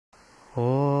Om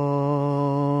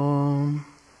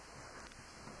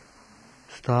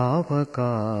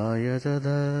Stavakaya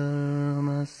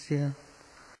Dharmasya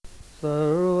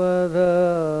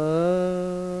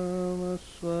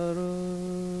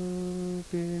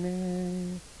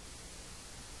Sarvadharmaswarupine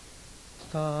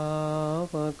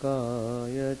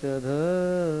Stavakaya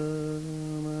Dharmasya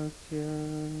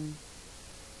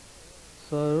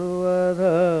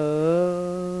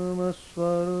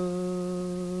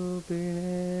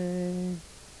Sarvadharmaswarupine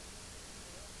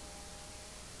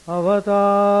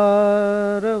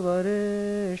Avatara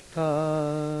Varishtha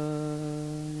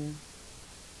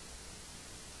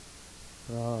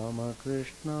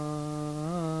Ramakrishna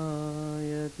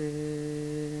Yate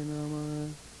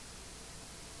Namah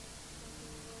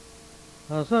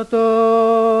Asato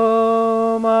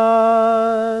Ma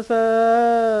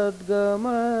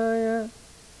Sadgamaya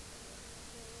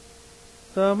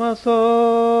Tamaso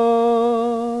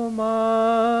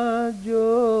Ma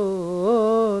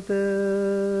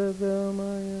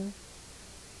Jyotirgamaya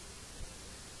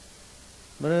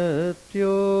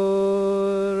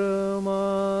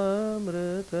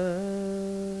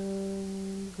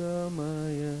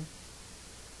Mrityormamritangamaya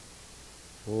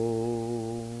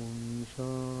Om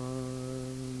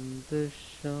Shanti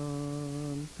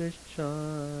Shanti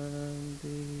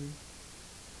Shanti.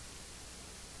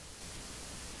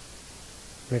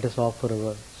 Let us offer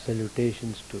our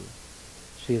salutations to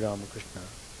Sri Ramakrishna,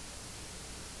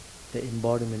 the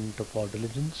embodiment of all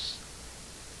religions,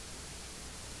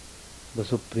 the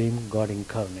Supreme God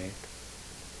Incarnate.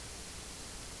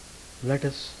 Let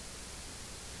us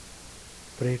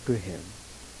pray to Him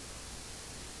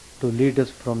to lead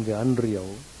us from the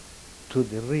unreal to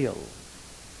the real,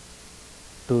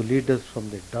 to lead us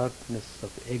from the darkness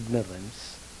of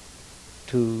ignorance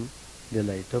to the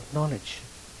light of knowledge,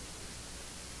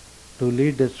 to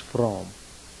lead us from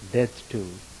death to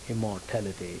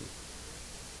immortality.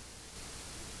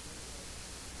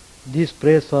 These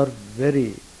prayers are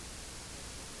very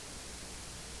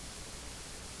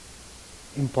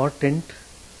important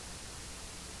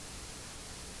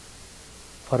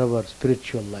for our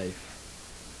spiritual life.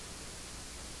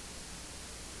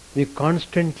 We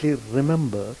constantly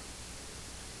remember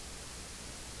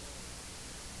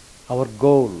our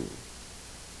goal.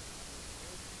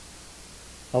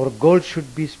 Our goal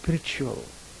should be spiritual.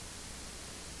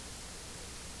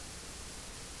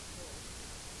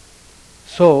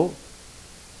 So,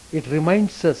 it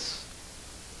reminds us,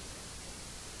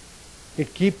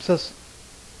 it keeps us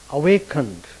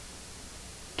awakened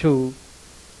to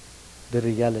the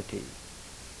reality.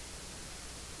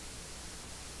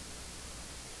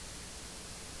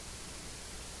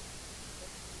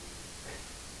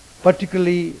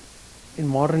 Particularly in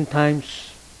modern times,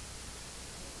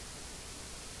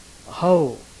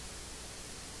 how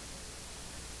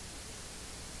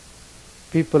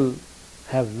people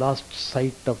have lost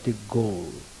sight of the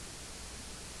goal.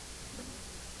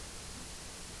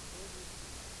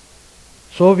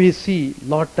 So we see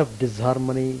lot of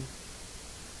disharmony,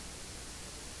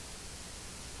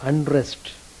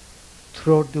 unrest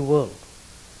throughout the world,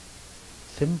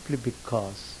 simply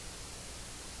because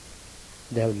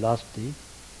they have lost the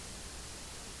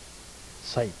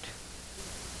sight.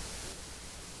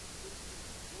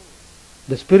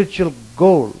 The spiritual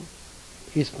goal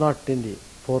is not in the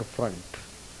forefront.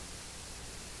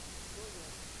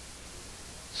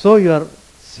 So you are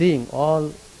seeing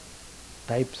all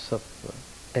types of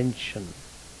tension,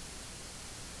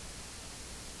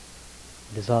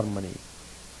 disharmony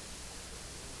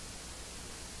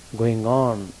going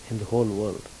on in the whole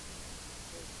world.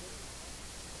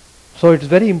 So it's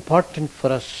very important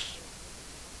for us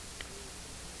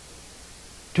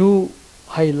to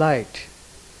highlight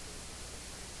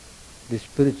the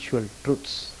spiritual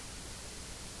truths.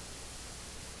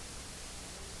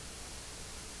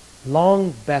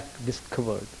 Long back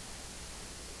discovered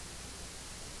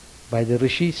by the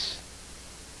rishis,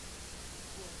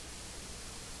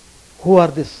 who are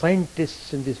the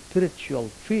scientists in the spiritual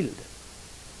field.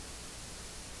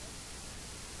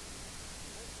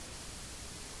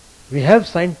 We have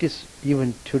scientists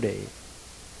even today,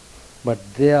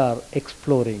 but they are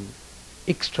exploring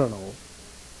external.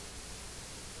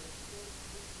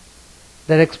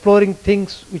 They are exploring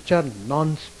things which are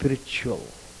non-spiritual.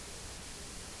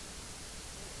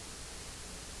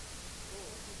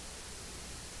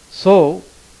 So,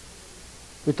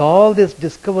 with all these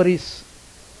discoveries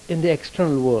in the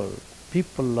external world,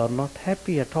 people are not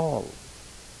happy at all,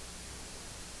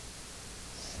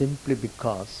 simply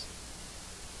because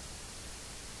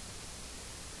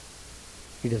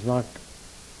it is not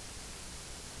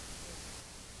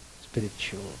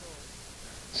spiritual.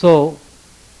 So,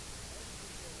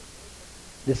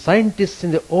 The scientists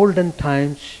in the olden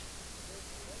times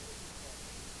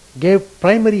gave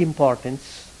primary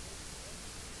importance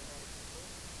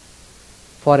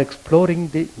for exploring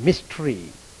the mystery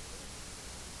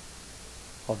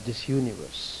of this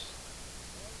universe.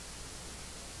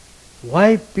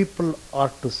 Why people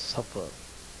are to suffer?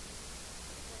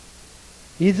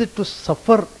 Is it to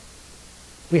suffer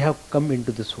we have come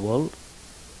into this world?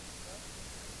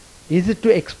 Is it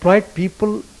to exploit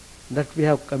people that we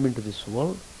have come into this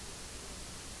world?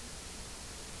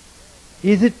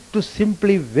 Is it to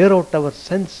simply wear out our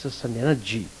senses and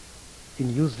energy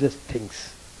in useless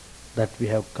things that we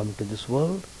have come to this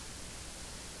world?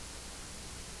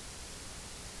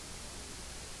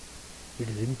 It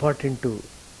is important to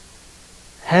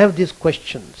have these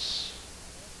questions.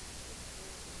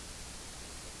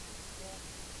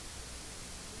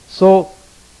 So,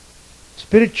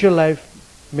 spiritual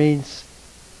life means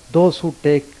those who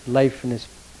take life in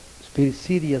a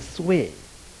serious way.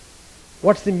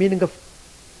 What's the meaning of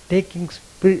taking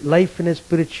life in a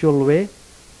spiritual way,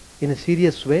 in a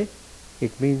serious way?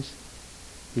 It means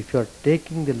if you are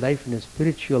taking the life in a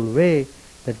spiritual way,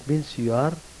 that means you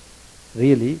are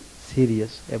really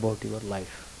serious about your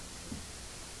life.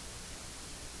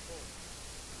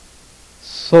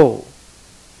 So,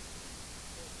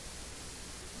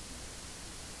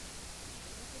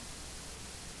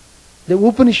 the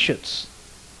Upanishads,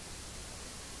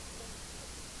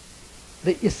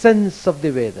 the essence of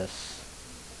the Vedas,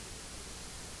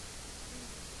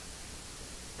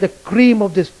 the cream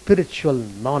of the spiritual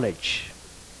knowledge,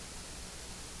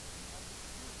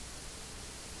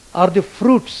 are the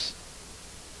fruits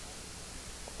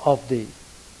of the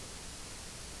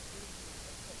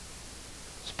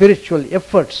spiritual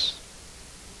efforts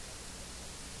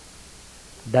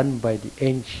done by the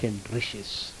ancient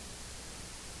rishis.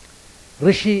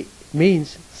 Rishi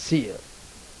means seer.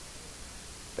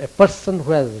 A person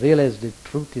who has realized the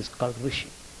truth is called rishi.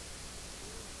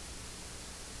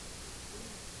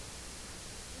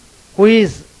 Who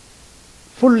is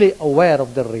fully aware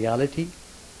of the reality,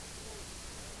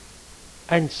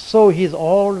 and so he is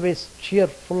always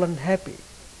cheerful and happy.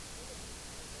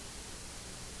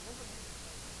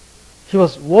 He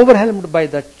was overwhelmed by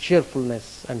that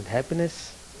cheerfulness and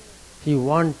happiness. He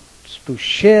wants to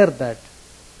share that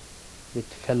with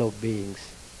fellow beings.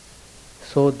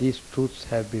 So these truths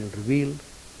have been revealed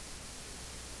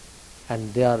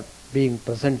and they are being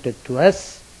presented to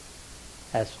us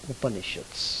as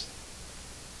Upanishads.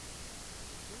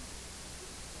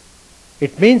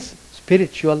 It means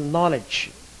spiritual knowledge,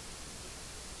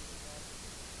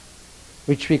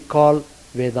 which we call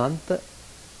Vedanta.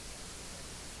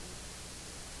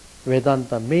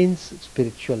 Vedanta means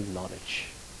spiritual knowledge.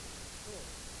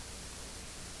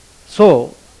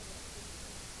 So,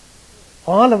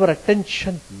 all our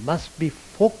attention must be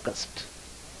focused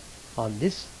on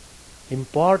this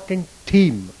important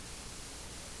theme,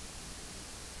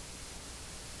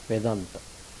 Vedanta.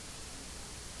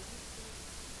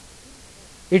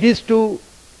 It is to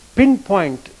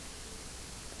pinpoint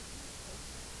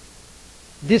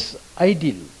this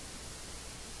ideal.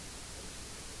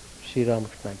 Sri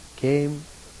Ramakrishna came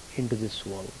into this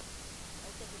world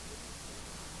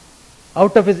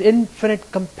out of his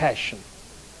infinite compassion,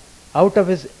 out of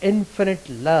his infinite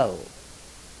love.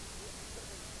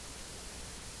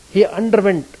 He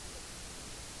underwent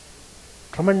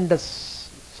tremendous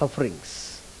sufferings.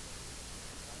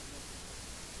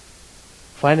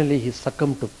 Finally, he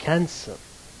succumbed to cancer.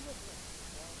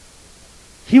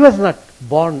 He was not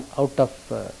born out of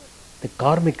the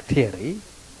karmic theory.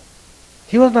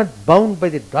 He was not bound by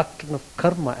the doctrine of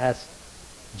karma, as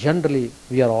generally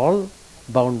we are all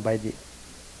bound by the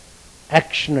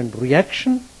action and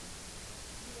reaction.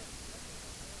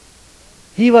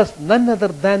 He was none other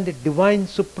than the Divine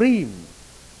Supreme.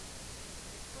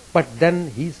 But then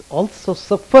he also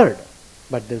suffered.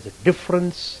 But there is a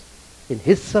difference in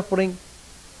his suffering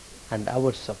and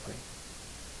our suffering.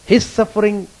 His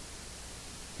suffering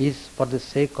is for the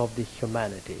sake of the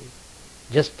humanity,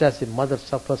 just as a mother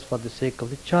suffers for the sake of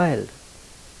the child.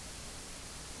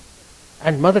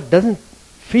 And mother doesn't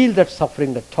feel that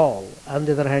suffering at all. On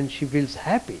the other hand, she feels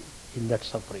happy in that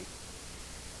suffering,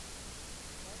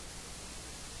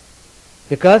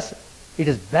 because it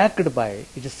is backed by,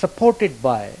 it is supported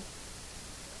by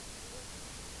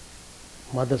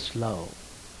mother's love.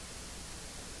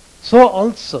 So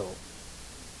also,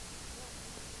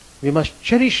 we must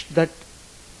cherish that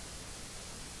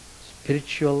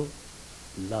spiritual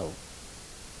love,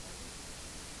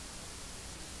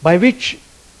 by which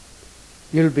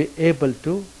you will be able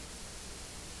to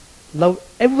love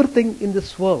everything in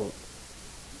this world.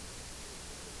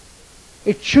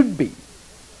 It should be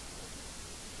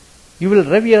You will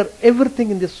revere everything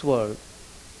in this world,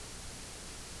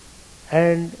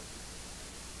 and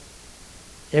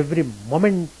every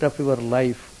moment of your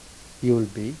life you will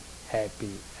be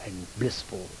happy and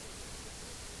blissful.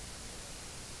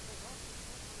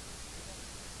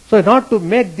 So in order to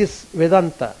make this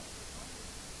Vedanta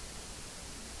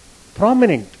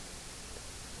prominent,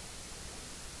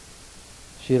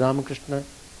 Sri Ramakrishna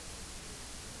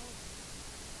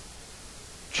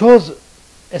chose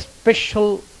a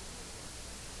special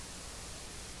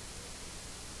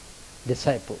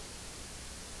disciple,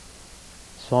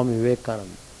 Swami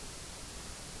Vivekananda,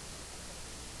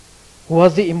 who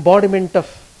was the embodiment of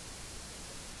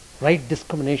right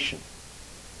discrimination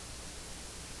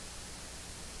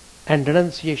and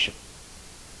renunciation.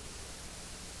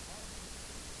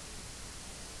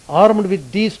 Armed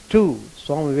with these two,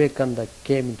 Swami Vivekananda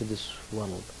came into this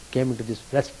world, came into this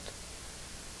West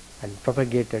and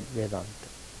propagated Vedanta.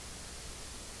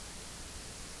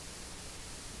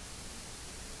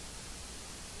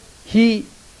 He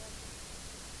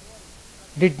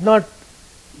did not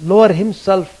lower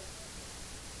himself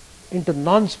into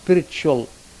non-spiritual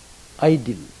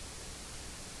ideal.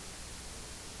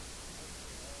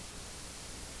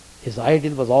 His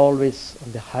ideal was always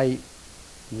on the high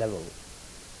level.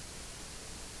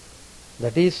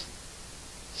 That is,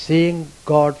 seeing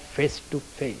God face to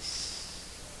face.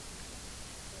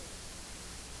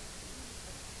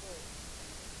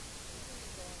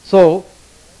 So,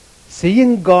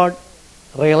 seeing God,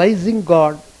 realizing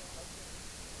God,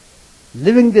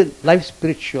 living the life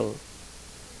spiritual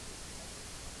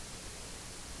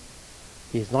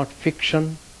is not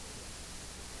fiction,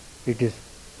 it is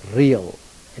real.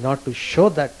 In order to show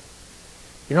that,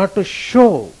 in order to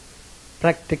show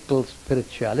practical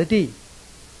spirituality,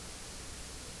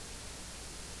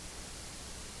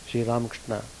 Sri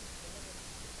Ramakrishna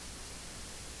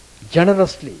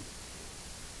generously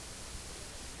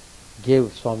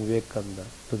gave Swami Vivekananda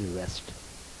to the West.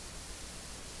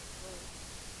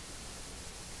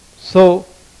 So,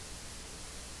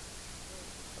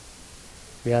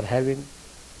 we are having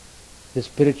the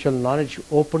spiritual knowledge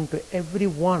open to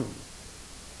everyone.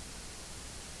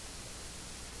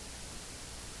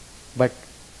 But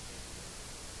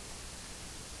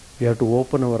we have to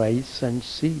open our eyes and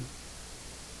see.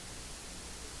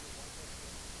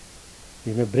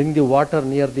 We may bring the water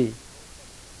near the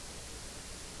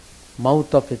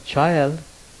mouth of a child,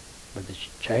 but the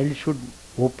child should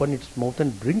open its mouth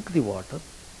and drink the water.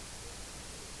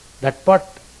 That part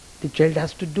the child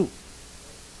has to do.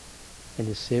 In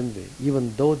the same way,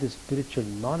 even though the spiritual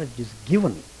knowledge is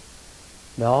given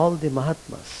by all the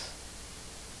Mahatmas,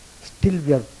 still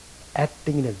we are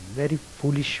acting in a very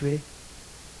foolish way,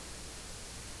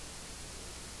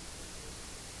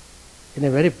 in a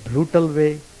very brutal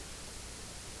way.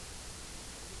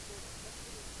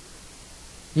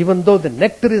 Even though the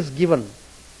nectar is given,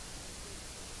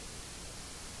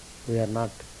 we are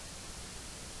not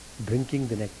drinking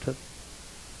the nectar.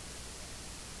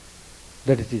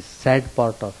 That is the sad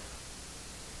part of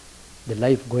the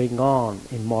life going on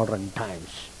in modern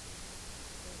times.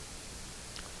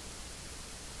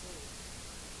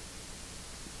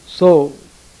 So,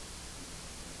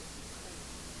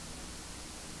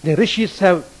 the rishis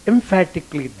have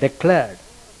emphatically declared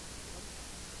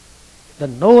the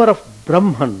knower of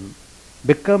Brahman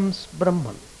becomes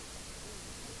Brahman.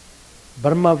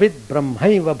 Brahmavid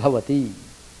Brahmaiva bhavati.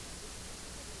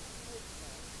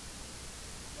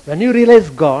 When you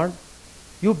realize God,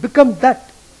 you become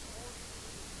that.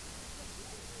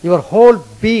 Your whole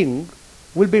being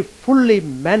will be fully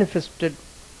manifested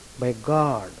by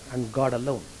God and God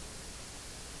alone.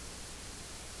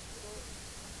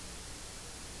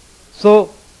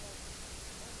 So,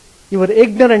 your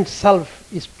ignorant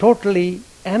self is totally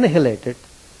annihilated,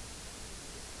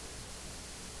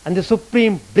 and the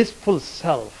supreme blissful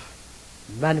self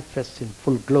manifests in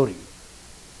full glory.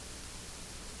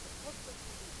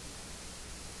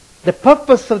 The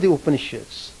purpose of the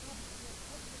Upanishads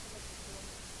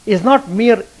is not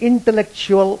mere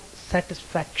intellectual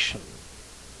satisfaction,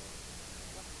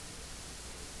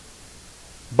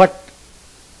 but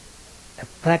a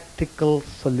practical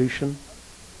solution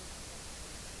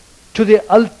to the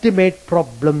ultimate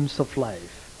problems of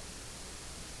life.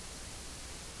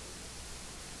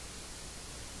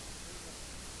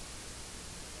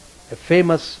 A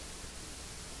famous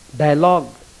dialogue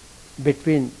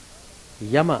between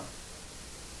Yama,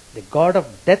 the god of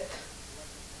death,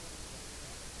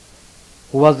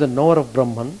 who was the knower of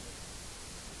Brahman,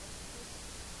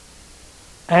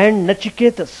 and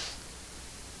Nachiketas,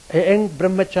 a young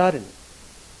brahmacharin,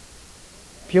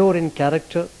 pure in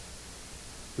character,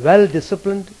 well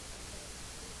disciplined,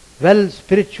 well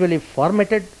spiritually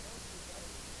formatted,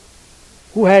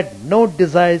 who had no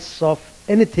desires of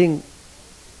anything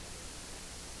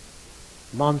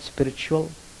non-spiritual.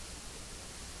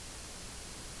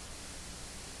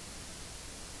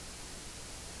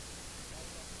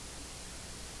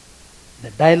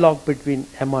 The dialogue between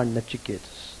Yama and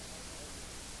Nachiketas,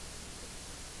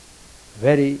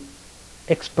 very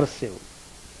expressive,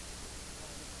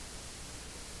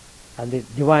 and the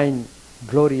divine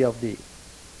glory of the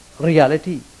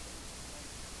reality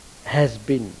has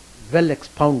been well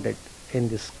expounded in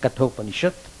this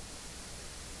Kathopanishad,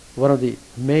 one of the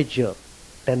major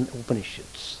 10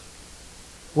 Upanishads.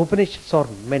 Upanishads are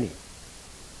many.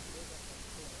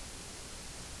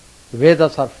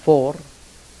 Vedas are 4: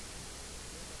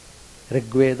 Rig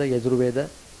Veda, Yajurveda,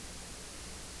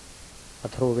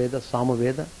 Atharvaveda,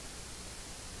 Samaveda.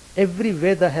 Every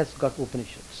Veda has got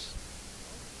Upanishads.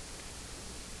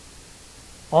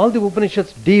 All the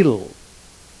Upanishads deal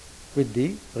with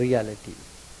the reality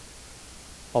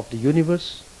of the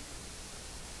universe,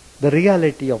 the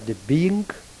reality of the being,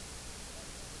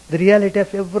 the reality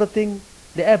of everything,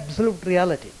 the absolute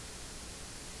reality.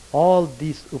 All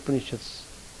these Upanishads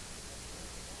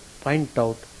point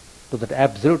out to that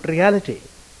absolute reality.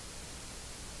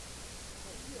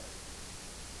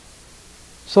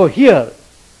 So here,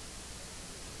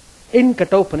 in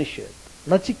Kathopanishad,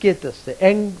 Nachiketas, the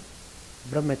young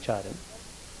brahmachari,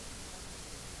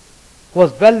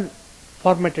 was well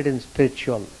formatted in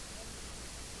spiritual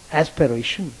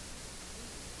aspiration.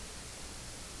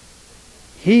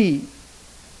 He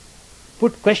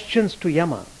put questions to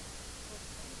Yama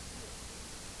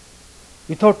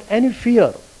without any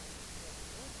fear.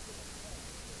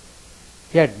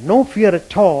 He had no fear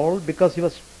at all because he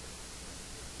was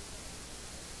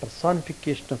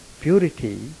personification of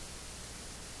purity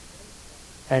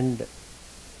and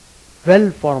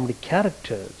well-formed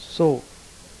character. So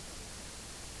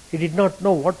he did not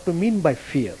know what to mean by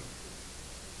fear.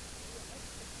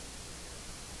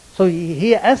 So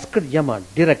he asked Yama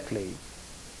directly,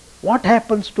 what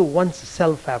happens to one's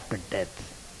self after death?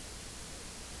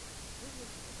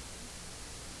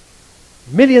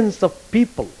 Millions of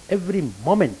people every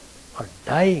moment are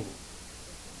dying.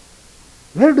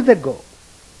 Where do they go?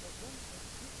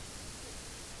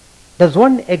 Does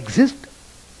one exist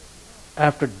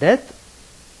after death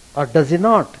or does he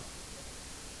not?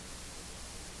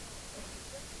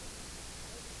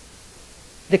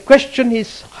 The question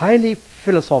is highly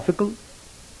philosophical.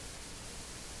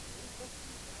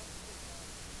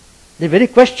 The very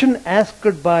question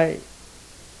asked by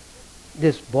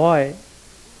this boy,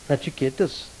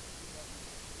 Nachiketas,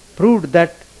 proved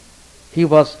that he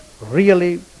was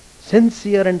really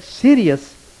sincere and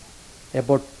serious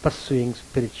about pursuing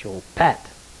spiritual path.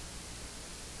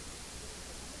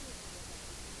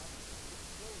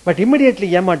 But immediately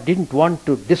Yama didn't want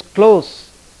to disclose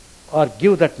or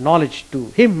give that knowledge to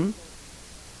him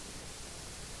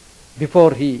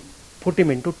before he put him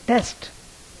into test.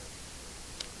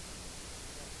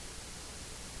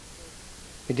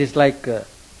 It is like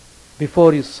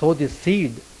before you sow the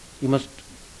seed, you must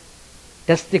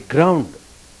test the ground,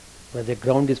 whether the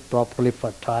ground is properly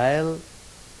fertile.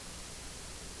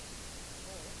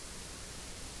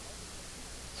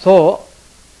 So,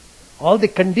 all the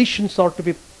conditions are to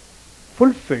be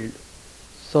fulfilled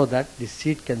so that the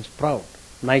seed can sprout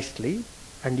nicely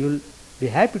and you will be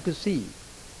happy to see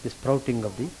the sprouting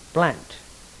of the plant.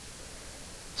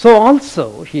 So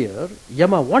also here,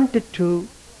 Yama wanted to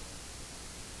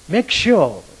make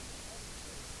sure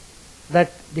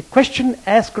that the question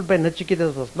asked by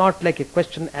Nachiketas was not like a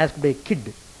question asked by a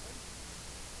kid.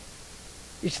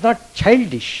 It's not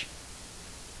childish.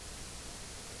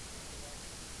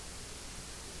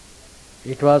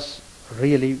 It was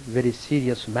really very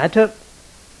serious matter.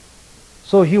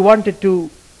 So he wanted to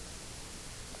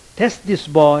test this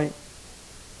boy,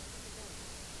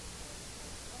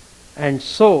 and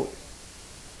so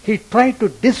he tried to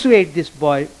dissuade this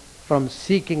boy from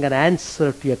seeking an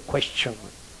answer to a question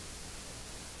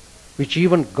which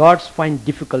even gods find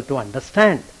difficult to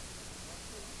understand.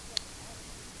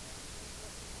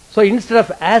 So instead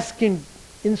of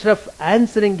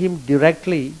answering him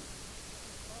directly,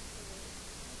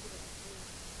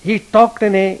 he talked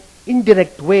in an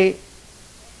indirect way.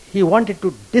 He wanted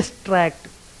to distract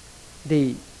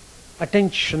the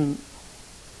attention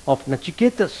of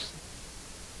Nachiketas.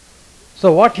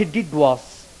 So what he did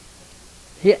was,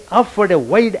 he offered a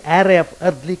wide array of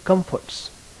earthly comforts.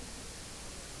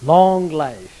 Long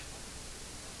life.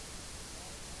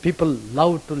 People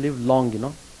love to live long,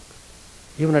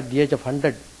 Even at the age of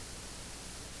 100,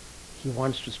 he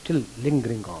wants to still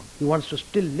lingering on. He wants to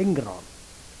still linger on.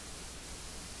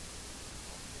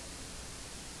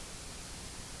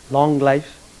 long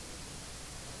life.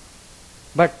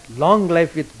 But long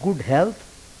life with good health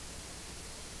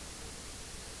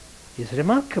is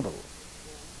remarkable.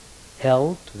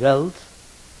 Health, wealth,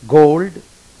 gold,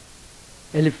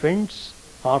 elephants,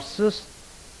 horses,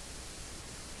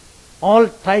 all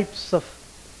types of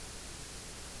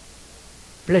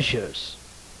pleasures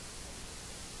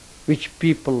which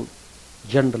people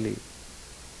generally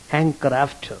hanker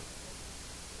after.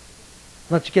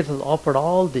 Nachiketa has offered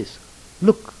all this.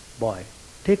 Look, boy,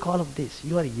 take all of this.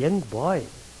 You are a young boy.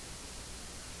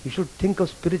 You should think of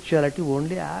spirituality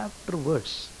only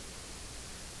afterwards.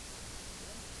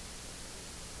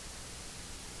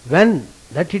 When?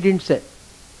 That he didn't say.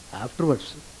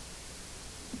 Afterwards.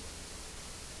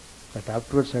 But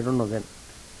afterwards I don't know when.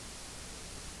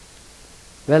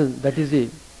 Well, that is the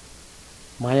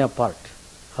Maya part.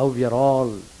 How we are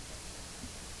all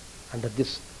under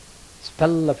this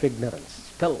spell of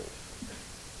ignorance. Spell.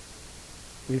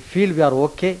 We feel we are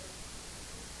okay,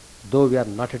 though we are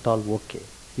not at all okay.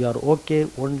 You are okay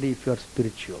only if you are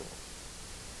spiritual.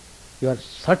 You are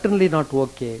certainly not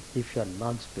okay if you are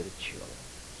non-spiritual.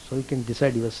 So you can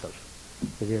decide yourself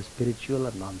whether you are spiritual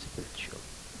or non-spiritual.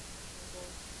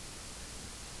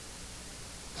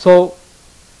 So,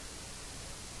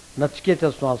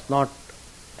 Nachiketas was not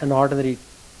an ordinary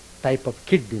type of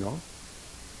kid,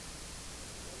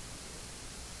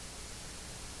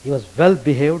 He was well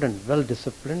behaved and well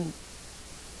disciplined,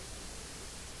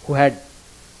 who had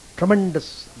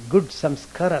tremendous good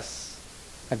samskaras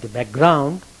at the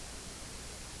background,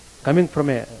 coming from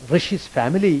a Rishi's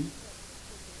family.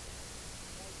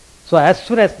 So as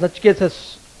soon as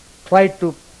Nachiketas tried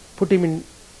to put him in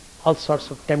all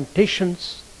sorts of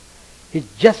temptations,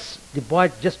 the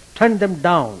boy just turned them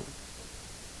down.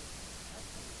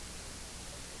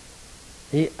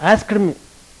 He asked him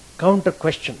counter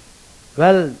question.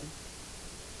 Well,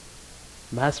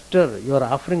 Master, you are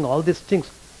offering all these things.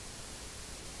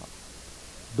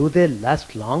 Do they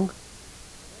last long?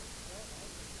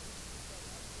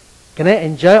 Can I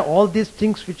enjoy all these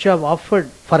things which you have offered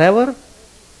forever?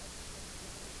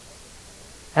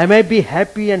 Am I be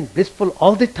happy and blissful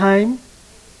all the time?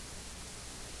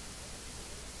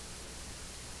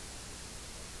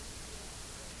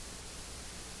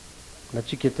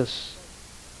 Nachiketas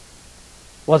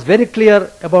was very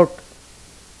clear about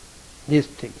these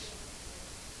things.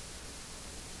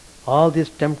 All these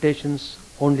temptations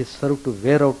only serve to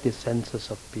wear out the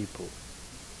senses of people.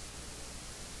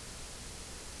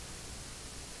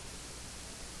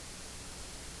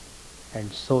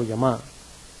 And so Yama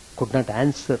could not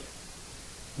answer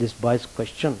this boy's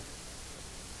question.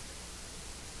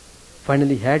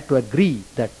 Finally he had to agree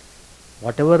that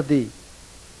whatever the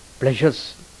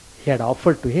pleasures he had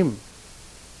offered to him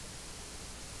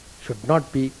should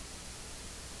not be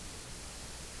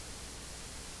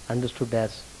understood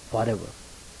as forever.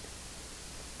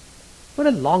 For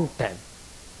a long time.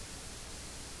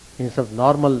 Instead of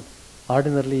normal,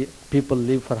 ordinarily people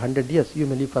live for 100 years, you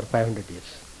may live for 500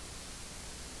 years.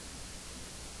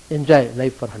 Enjoy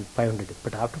life for 500 years.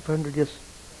 But after 500 years,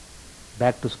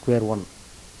 back to square one.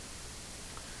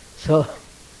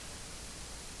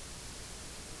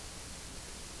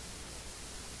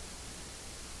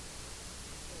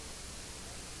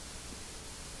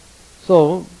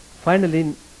 So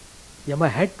finally Yama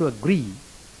had to agree,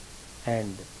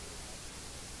 and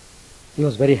he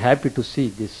was very happy to see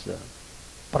this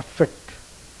perfect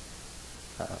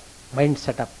mind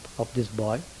setup of this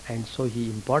boy, and so he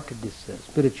imparted this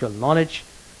spiritual knowledge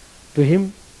to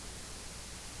him,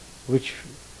 which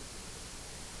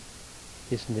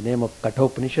is in the name of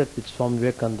Kathopanishad, which Swami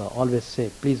Vivekananda always say,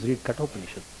 please read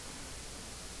Kathopanishad.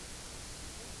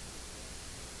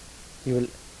 You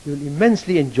will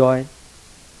immensely enjoy,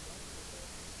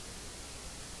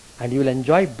 and you will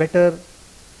enjoy better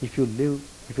if you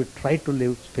try to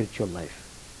live spiritual life.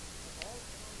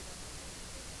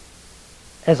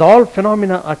 As all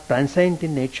phenomena are transient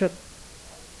in nature,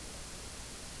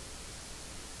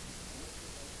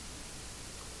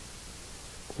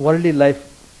 worldly life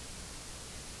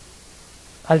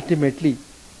ultimately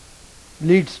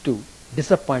leads to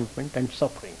disappointment and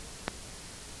suffering.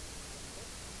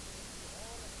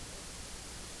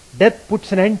 Death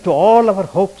puts an end to all our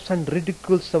hopes and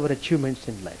ridicules our achievements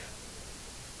in life.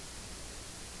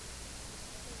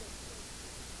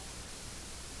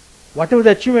 Whatever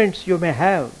the achievements you may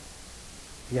have,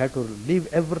 you have to leave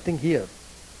everything here.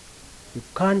 You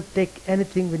can't take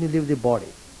anything when you leave the body.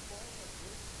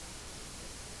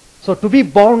 So to be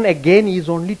born again is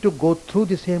only to go through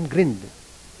the same grind.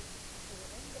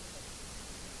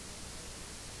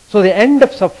 So the end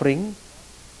of suffering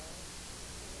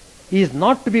is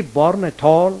not to be born at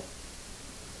all,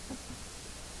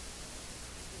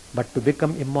 but to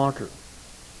become immortal,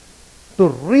 to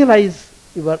realize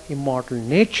your immortal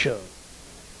nature.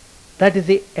 That is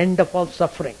the end of all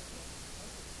suffering.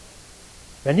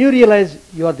 When you realize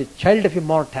you are the child of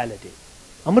immortality,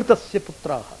 amritasya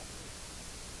putraha,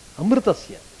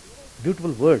 amritasya,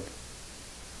 beautiful word.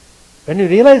 When you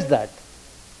realize that,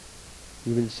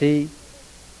 you will see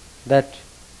that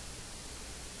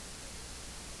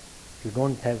you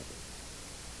don't have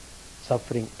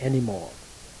suffering anymore.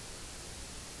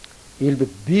 You will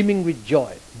be beaming with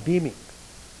joy, beaming.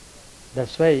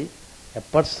 That's why a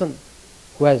person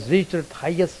who has reached the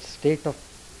highest state of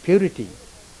purity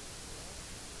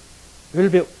will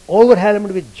be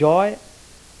overwhelmed with joy,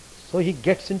 so he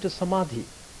gets into samadhi.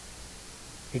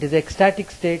 It is an ecstatic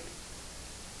state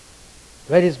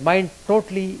where his mind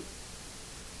totally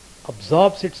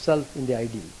absorbs itself in the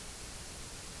ideal.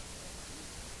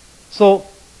 So,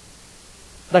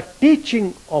 the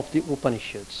teaching of the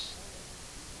Upanishads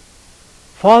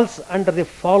falls under the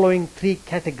following three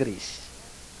categories.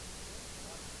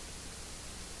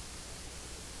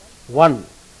 One,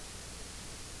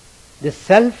 the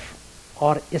self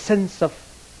or essence of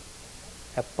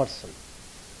a person,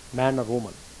 man or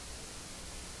woman,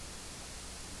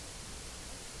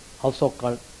 also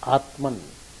called Atman.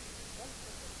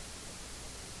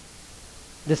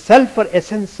 The self or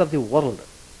essence of the world,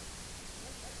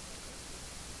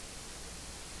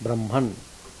 Brahman.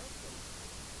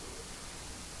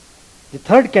 The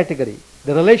third category,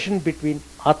 the relation between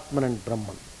Atman and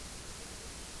Brahman.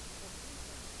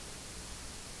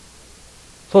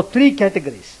 So three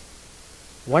categories.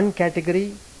 One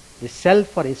category, the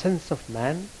self or essence of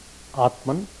man,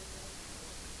 Atman.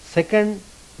 Second,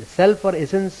 the self or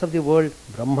essence of the world,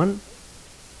 Brahman.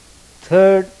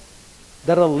 Third,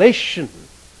 the relation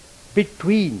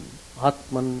between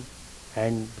Atman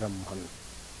and Brahman.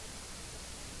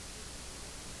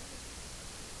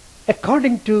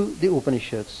 According to the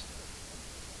Upanishads,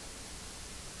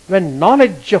 when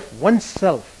knowledge of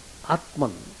oneself,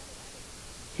 Atman,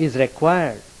 is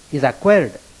acquired,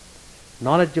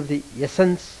 knowledge of the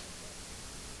essence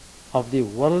of the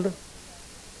world,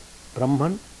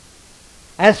 Brahman,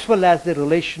 as well as the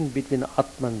relation between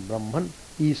Atman and Brahman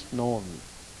is known.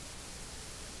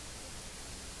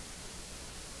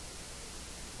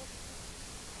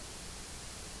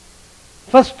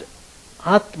 First,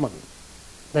 Atman,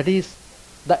 that is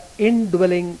the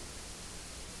indwelling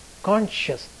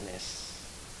consciousness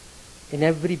in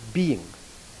every being.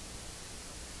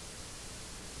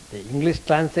 The English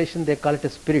translation, they call it a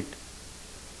spirit.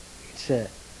 It's an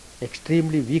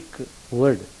extremely weak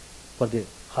word for the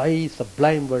high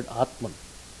sublime word Atman.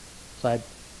 So I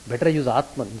better use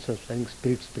Atman instead of saying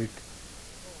spirit.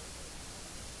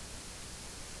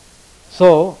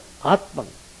 So Atman,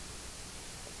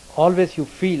 always you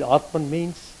feel Atman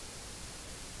means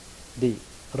the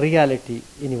reality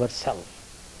in yourself.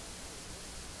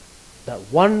 The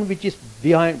one which is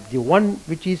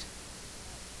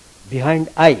behind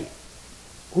I.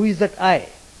 Who is that I?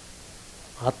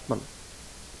 Atman.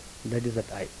 That is that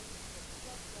I.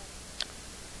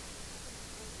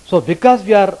 So because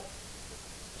we are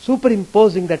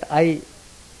superimposing that I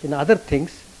in other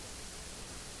things,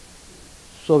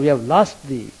 so we have lost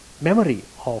the memory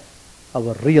of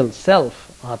our real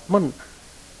self, Atman.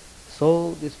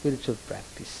 So the spiritual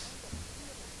practice,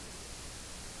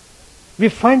 we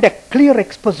find a clear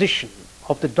exposition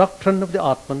of the doctrine of the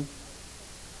Atman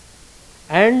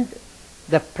and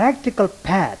the practical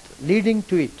path leading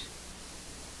to it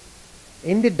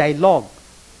in the dialogue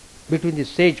between the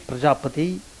sage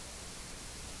Prajapati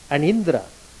and Indra,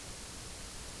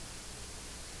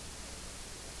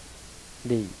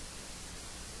 the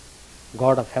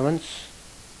god of heavens,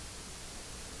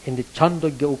 in the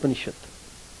Chandogya Upanishad,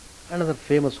 another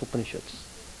famous Upanishads.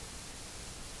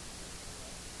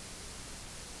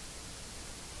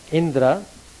 Indra,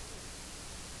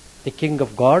 the king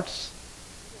of gods,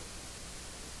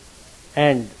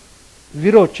 and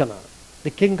Virochana, the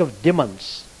king of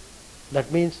demons. That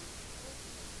means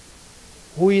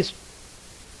who is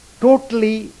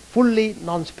totally, fully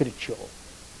non-spiritual,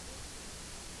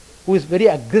 who is very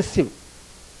aggressive,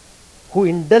 who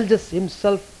indulges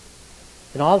himself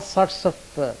in all sorts of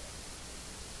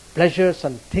pleasures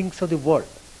and things of the world,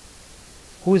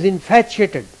 who is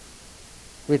infatuated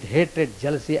with hatred,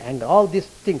 jealousy, anger, all these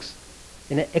things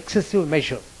in an excessive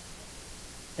measure.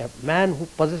 A man who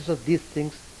possesses these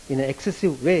things in an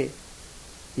excessive way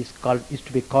is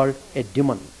to be called a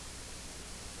demon.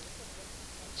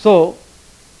 So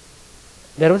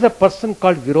there was a person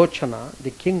called Virochana,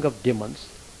 the king of demons,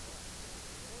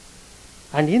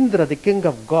 and Indra, the king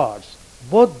of gods.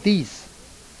 Both these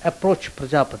approach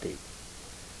Prajapati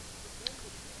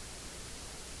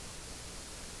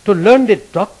to learn the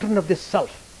doctrine of the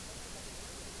self.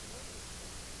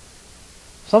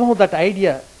 Somehow that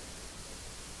idea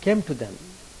came to them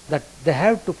that they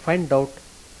have to find out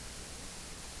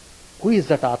who is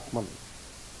that Atman.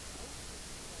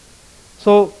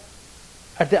 So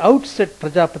at the outset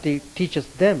Prajapati teaches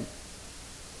them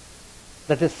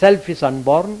that the self is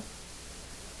unborn,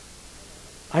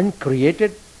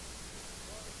 uncreated,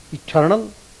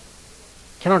 eternal,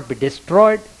 cannot be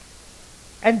destroyed,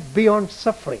 and beyond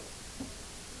suffering.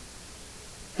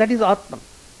 That is Atman.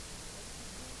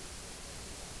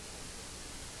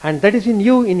 And that is in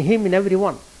you, in him, in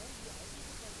everyone.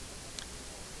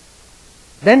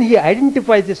 Then he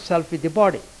identifies his self with the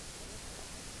body.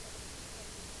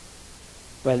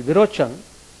 Well, Virochan,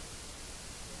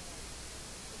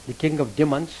 the king of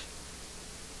demons,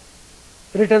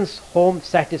 returns home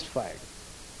satisfied.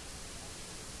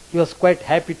 He was quite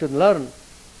happy to learn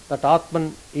that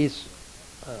Atman is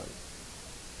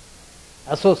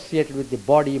associated with the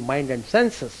body, mind and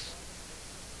senses.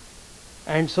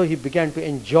 And so he began to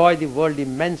enjoy the world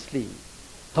immensely,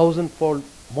 thousandfold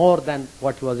more than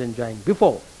what he was enjoying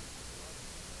before.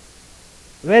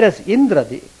 Whereas Indra,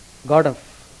 the god of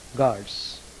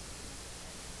gods,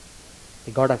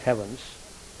 the god of heavens,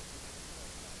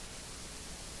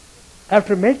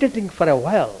 after meditating for a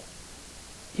while,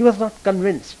 he was not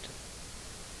convinced.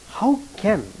 How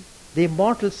can the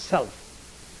immortal self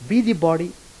be the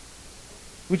body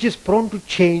which is prone to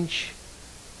change,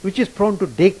 which is prone to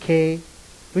decay,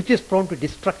 which is prone to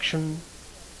destruction?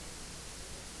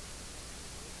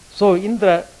 So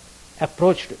Indra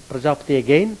approached Prajapati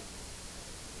again,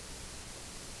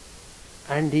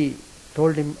 and he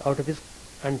told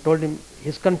him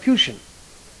his confusion.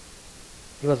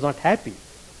 He was not happy.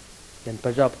 Then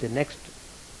Prajapati next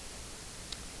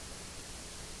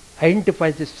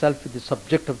identifies himself with the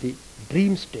subject of the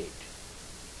dream state.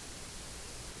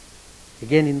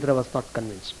 Again Indra was not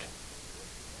convinced.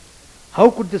 How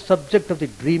could the subject of the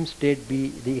dream state be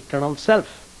the eternal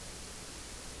self?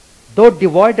 Though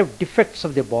devoid of defects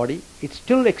of the body, it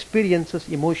still experiences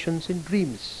emotions in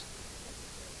dreams.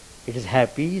 It is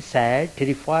happy, sad,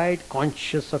 terrified,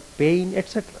 conscious of pain,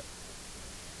 etc.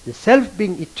 The self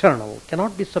being eternal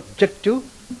cannot be subject to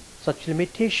such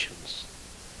limitations.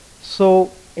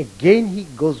 So again he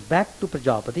goes back to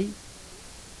Prajapati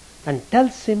and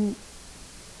tells him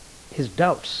his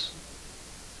doubts.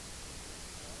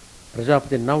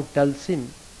 Prajapati now tells him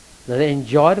that the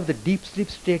enjoyer of the deep sleep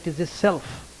state is the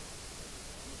self.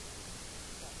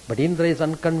 But Indra is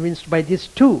unconvinced by this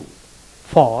too,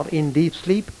 for in deep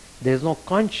sleep there is no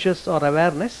conscious or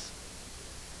awareness.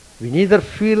 We neither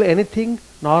feel anything,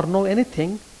 nor know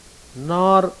anything,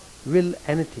 nor will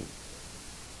anything.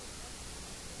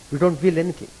 We don't feel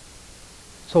anything.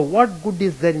 So what good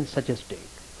is there in such a state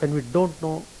when we don't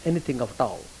know anything at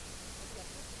all?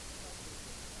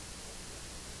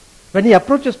 When he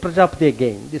approaches Prajapati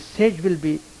again, the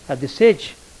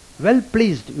sage well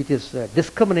pleased with his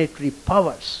discriminatory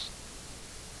powers.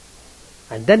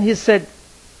 And then he said,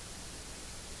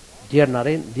 Dear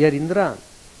Indra,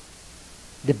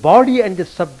 the body and the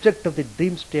subject of the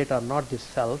dream state are not the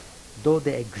self, though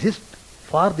they exist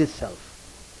for the self.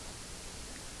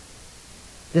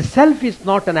 The self is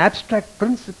not an abstract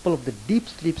principle of the deep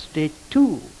sleep state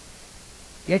too,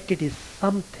 yet it is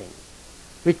something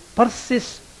which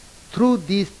persists through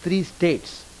these three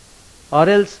states, or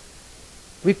else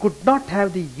we could not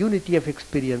have the unity of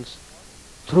experience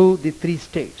through the three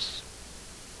states.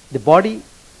 The body,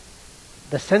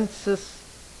 the senses,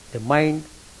 the mind,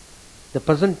 the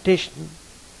presentation,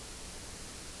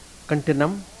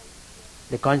 continuum,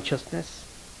 the consciousness,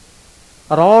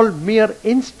 are all mere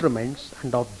instruments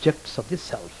and objects of the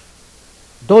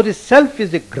self. Though the self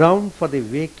is the ground for the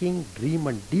waking, dream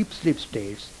and deep sleep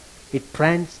states, it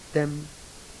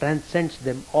transcends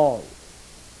them all.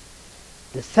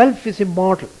 The self is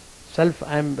immortal. Self,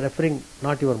 I am referring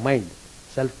not your mind.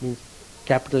 Self means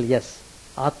capital S,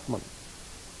 Atman.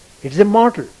 It is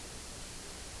immortal.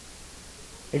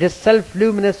 It is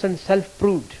self-luminous and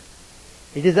self-proved.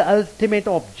 It is the ultimate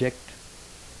object,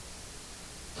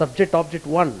 subject-object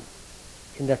one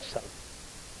in that self,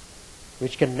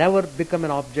 which can never become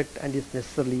an object and is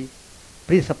necessarily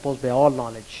presupposed by all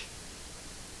knowledge.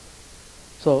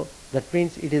 So that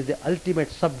means it is the ultimate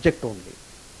subject only.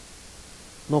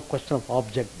 No question of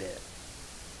object there.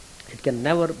 It can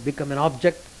never become an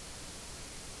object.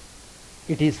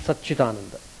 It is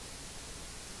Satchidananda.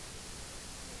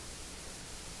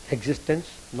 Existence,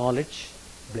 knowledge,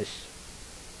 bliss.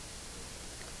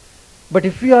 But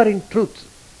if we are in truth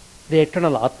the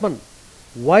eternal Atman,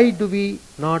 why do we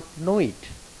not know it?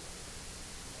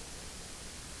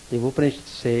 The Upanishads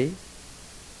say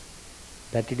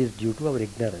that it is due to our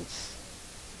ignorance,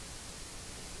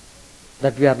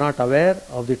 that we are not aware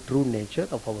of the true nature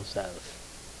of ourselves.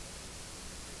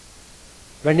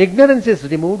 When ignorance is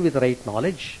removed with right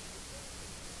knowledge,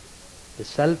 the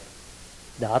self,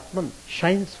 the Atman,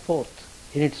 shines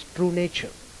forth in its true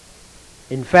nature.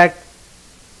 In fact,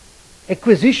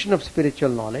 acquisition of spiritual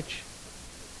knowledge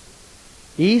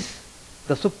is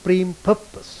the supreme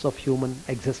purpose of human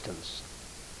existence.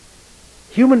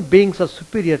 Human beings are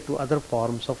superior to other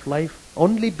forms of life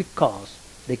only because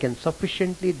they can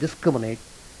sufficiently discriminate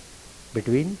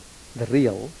between the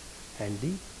real and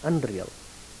the unreal,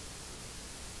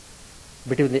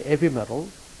 between the ephemeral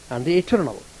and the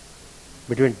eternal,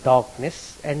 between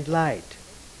darkness and light.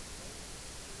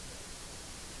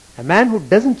 A man who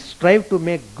doesn't strive to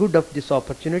make good of this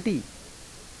opportunity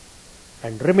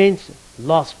and remains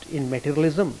lost in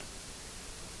materialism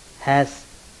has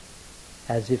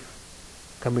as if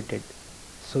committed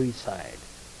suicide.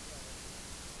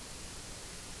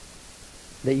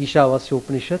 The Ishavasya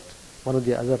Upanishad, one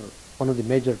of the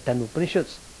major 10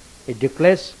 Upanishads, it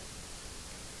declares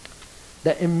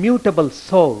the immutable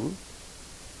soul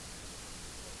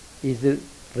is the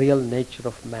real nature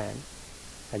of man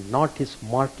and not his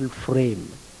mortal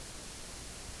frame.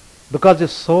 Because the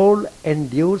soul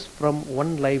endures from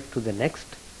one life to the next,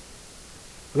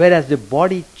 whereas the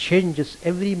body changes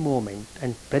every moment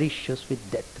and perishes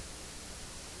with death.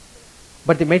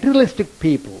 But the materialistic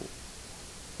people,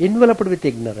 enveloped with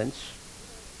ignorance,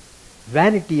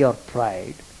 vanity or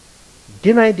pride,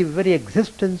 deny the very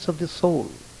existence of the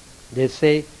soul. They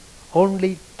say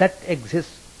only that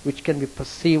exists which can be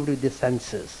perceived with the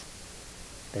senses.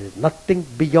 There is nothing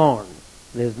beyond.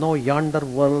 There is no yonder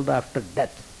world after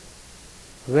death.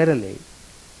 Verily,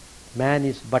 man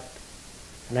is but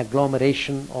an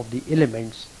agglomeration of the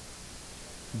elements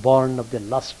born of the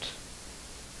lust.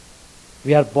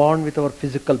 We are born with our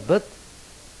physical birth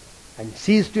and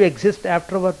cease to exist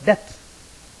after our death.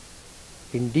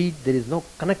 Indeed, there is no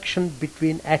connection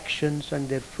between actions and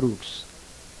their fruits.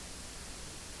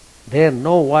 There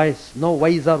no vice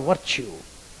or virtue.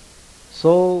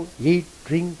 So eat,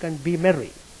 drink and be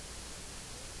merry,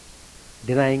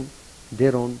 denying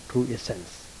their own true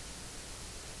essence.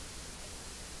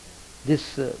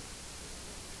 This,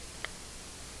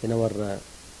 in our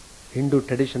Hindu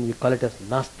tradition, we call it as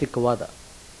Nastikvada.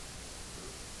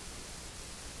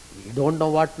 You don't know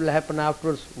what will happen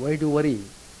afterwards. Why do you worry?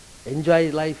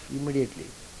 Enjoy life immediately.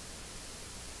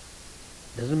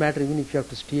 Doesn't matter even if you have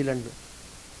to steal and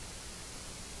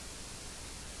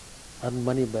earn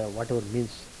money by whatever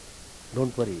means.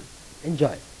 Don't worry.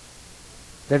 Enjoy.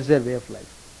 That's their way of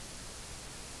life.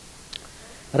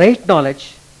 Right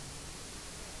knowledge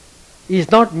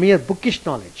is not mere bookish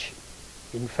knowledge.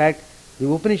 In fact, the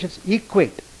Upanishads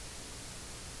equate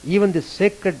even the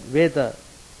sacred Veda,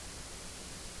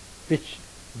 which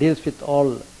deals with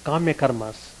all kamya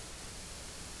karmas,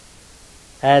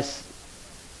 as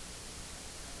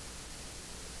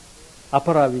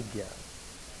aparavidya,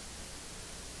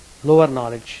 lower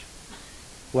knowledge,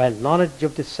 while knowledge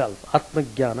of the self,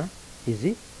 atmajnana, is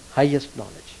the highest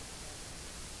knowledge.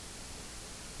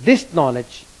 This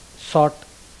knowledge sought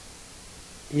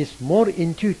is more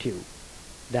intuitive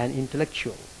than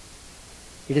intellectual.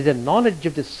 It is a knowledge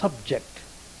of the subject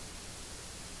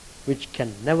which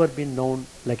can never be known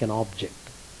like an object.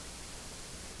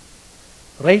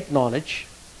 Right knowledge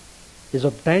is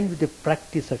obtained with the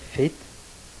practice of faith,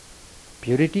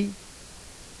 purity,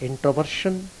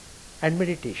 introversion and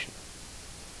meditation.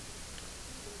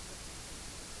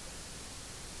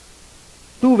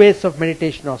 Two ways of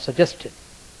meditation are suggested.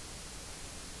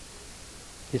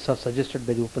 These are suggested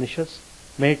by the Upanishads.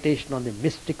 Meditation on the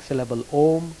mystic syllable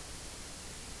Om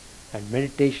and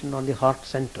meditation on the heart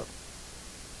center.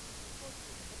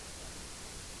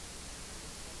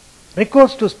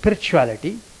 Recourse to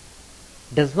spirituality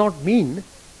does not mean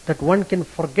that one can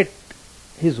forget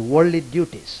his worldly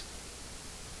duties.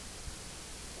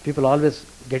 People always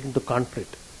get into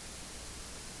conflict.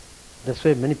 That's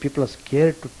why many people are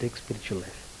scared to take spiritual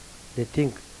life. They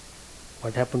think,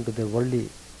 what happened to their worldly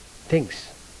things?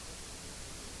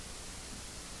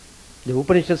 The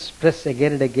Upanishads stress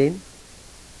again and again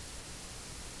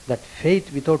that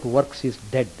faith without works is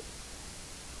dead.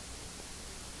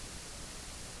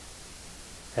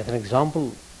 As an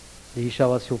example, the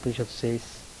Ishavasya Upanishad says,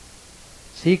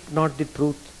 seek not the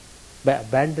truth by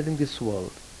abandoning this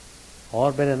world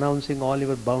or by renouncing all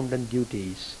your bounden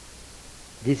duties.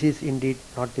 This is indeed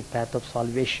not the path of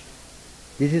salvation.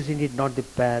 This is indeed not the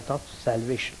path of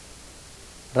salvation.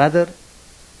 Rather,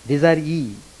 desire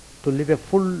ye to live a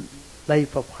full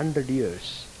life of 100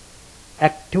 years,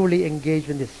 actively engaged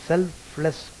in the self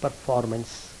selfless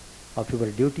performance of your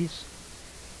duties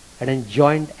and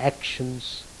enjoined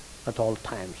actions at all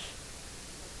times.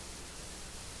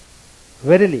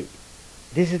 Verily,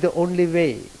 this is the only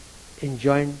way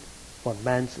enjoined for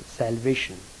man's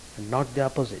salvation, and not the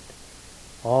opposite.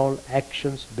 All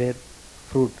actions bear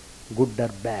fruit, good or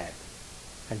bad,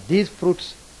 and these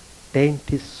fruits taint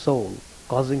his soul,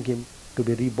 causing him to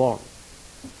be reborn.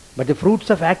 But the fruits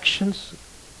of actions,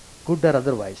 good or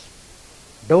otherwise,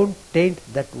 don't taint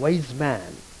that wise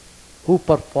man who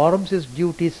performs his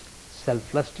duties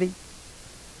selflessly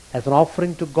as an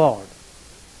offering to God.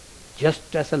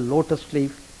 Just as a lotus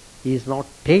leaf is not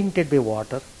tainted by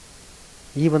water,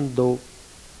 even though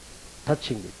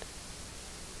touching it.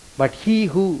 But he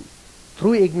who,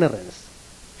 through ignorance,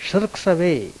 shirks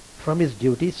away from his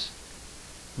duties,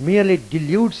 merely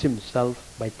deludes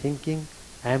himself by thinking,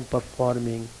 I am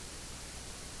performing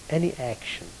any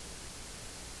action.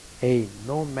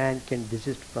 No man can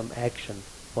desist from action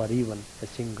for even a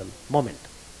single moment.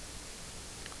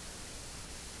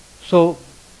 So,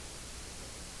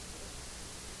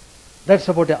 that's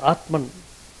about the Atman.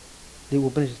 The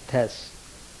Upanishad has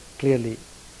clearly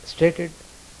stated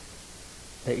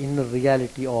the inner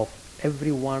reality of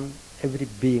everyone, every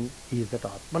being is that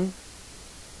Atman,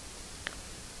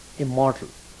 immortal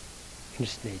in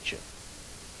its nature.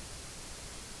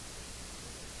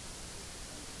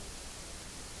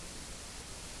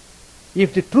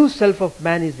 If the true self of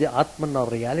man is the Atman or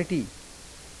reality,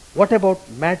 what about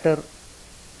matter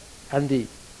and the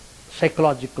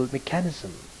psychological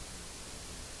mechanism?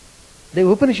 The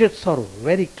Upanishads are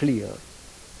very clear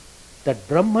that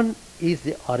Brahman is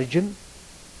the origin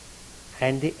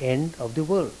and the end of the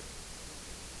world.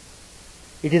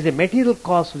 It is a material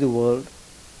cause of the world,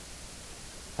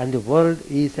 and the world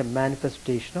is a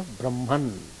manifestation of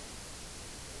Brahman.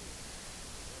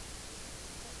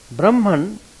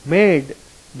 Brahman made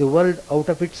the world out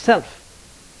of itself.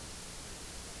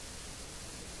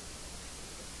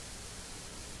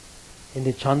 In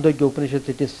the Chandogya Upanishads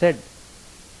it is said,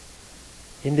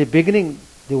 in the beginning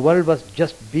the world was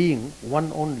just being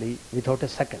one only without a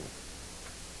second.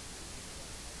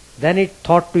 Then it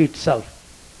thought to itself,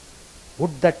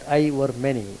 would that I were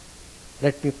many,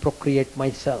 let me procreate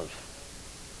myself.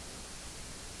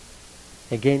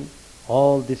 Again,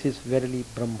 all this is verily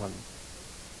Brahman.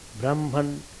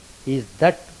 Brahman is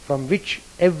that from which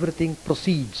everything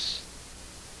proceeds,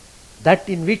 that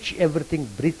in which everything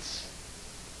breathes,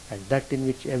 and that in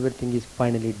which everything is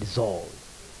finally dissolved.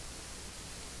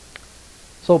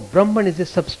 So Brahman is a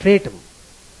substratum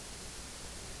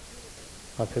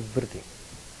of everything.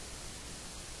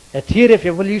 A theory of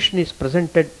evolution is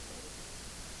presented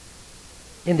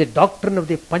in the doctrine of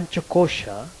the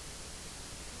Panchakosha,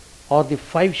 or the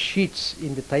 5 sheets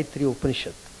in the Taittiriya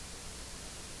Upanishad,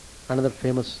 another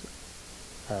famous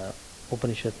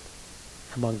Upanishad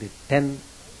among the 10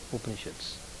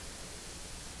 Upanishads.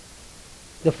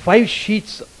 The 5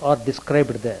 sheets are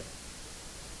described there.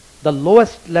 The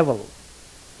lowest level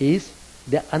is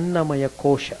the Annamaya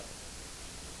Kosha,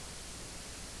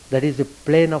 that is the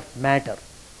plane of matter.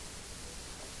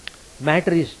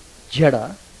 Matter is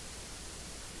jada,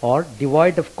 or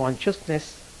devoid of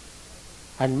consciousness,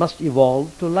 and must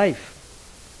evolve to life.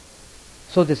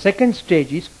 So the second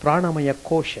stage is Pranamaya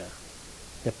Kosha,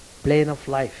 the plane of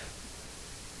life.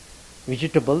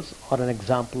 Vegetables are an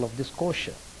example of this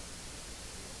kosha.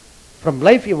 From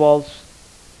life evolves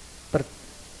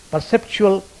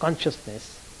perceptual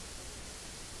consciousness,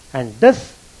 and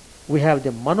thus we have the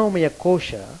Manomaya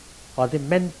Kosha, or the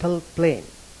mental plane.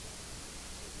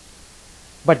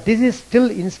 But this is still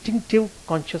instinctive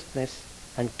consciousness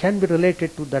and can be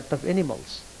related to that of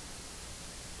animals.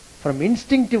 From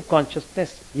instinctive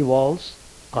consciousness evolves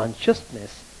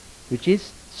consciousness, which is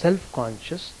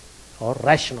self-conscious or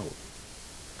rational.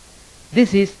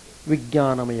 This is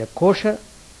Vijnanamaya Kosha,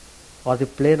 or the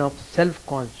plane of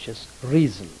self-conscious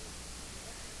reason.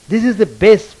 This is the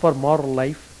base for moral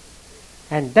life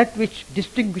and that which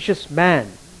distinguishes man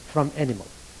from animal.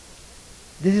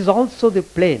 This is also the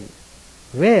plane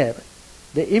where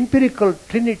the empirical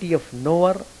trinity of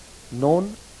knower,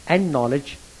 known and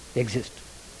knowledge exist.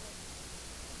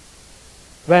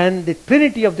 When the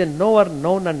trinity of the knower,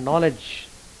 known and knowledge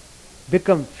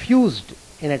become fused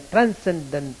in a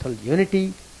transcendental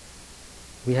unity,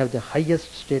 we have the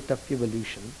highest state of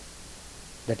evolution,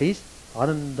 that is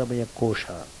Anandamaya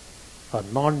Kosha, or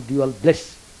non-dual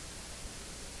bliss.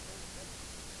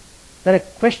 Then a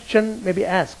question may be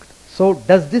asked, so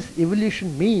does this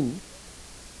evolution mean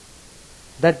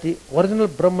that the original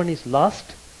Brahman is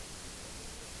lost?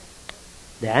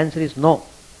 The answer is no.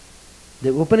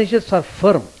 The Upanishads are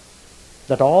firm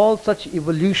that all such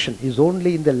evolution is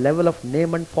only in the level of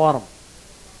name and form,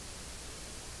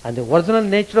 and the original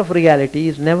nature of reality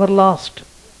is never lost.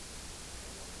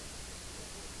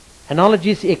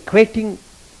 Analogies equating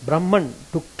Brahman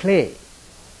to clay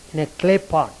in a clay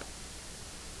pot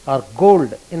or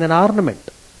gold in an ornament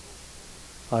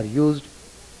are used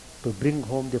to bring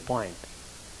home the point.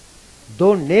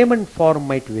 Though name and form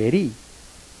might vary,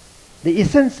 the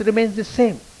essence remains the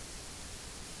same.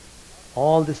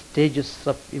 All the stages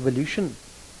of evolution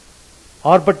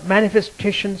are but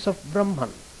manifestations of Brahman,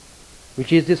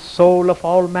 which is the soul of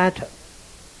all matter.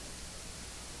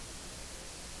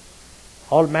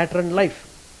 All matter and life,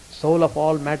 soul of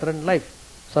all matter and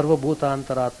life, Sarva Bhuta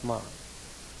Antaratma.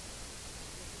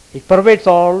 It pervades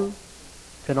all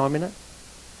phenomena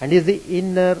and is the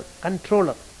inner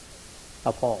controller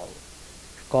of all.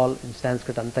 It's called in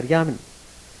Sanskrit Antaryamin.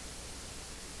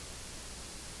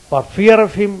 For fear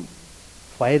of him,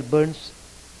 fire burns.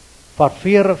 For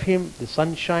fear of him, the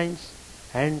sun shines.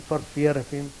 And for fear of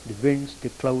him, the winds, the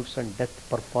clouds and death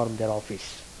perform their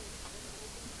office.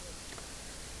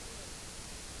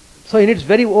 So in its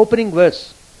very opening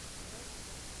verse,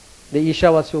 the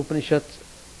Ishavasya Upanishads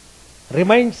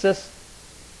reminds us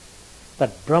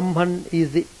that Brahman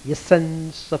is the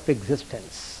essence of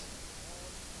existence.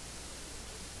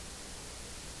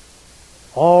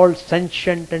 All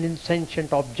sentient and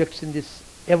insentient objects in this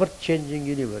ever-changing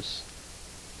universe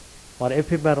are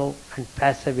ephemeral and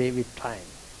pass away with time.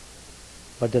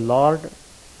 But the Lord,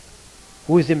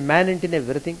 who is immanent in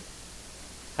everything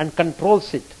and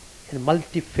controls it in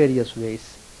multifarious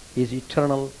ways, is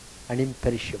eternal and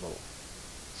imperishable.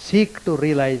 Seek to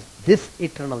realize this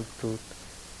eternal truth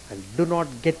and do not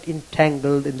get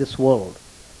entangled in this world.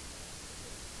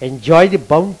 Enjoy the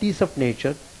bounties of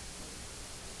nature,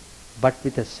 but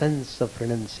with a sense of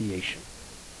renunciation.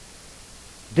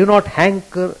 Do not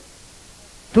hanker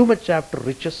too much after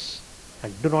riches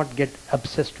and do not get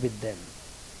obsessed with them.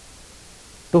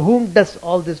 To whom does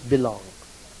all this belong?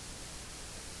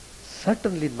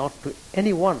 Certainly not to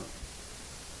anyone,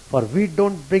 for we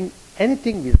don't bring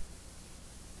anything with us.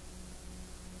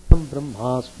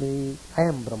 Brahmasmi, I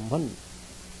am Brahman.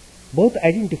 Both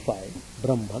identify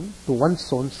Brahman to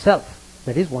one's own self,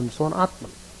 that is one's own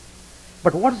Atman.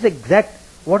 But what is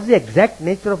the exact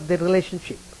nature of their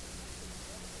relationship?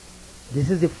 This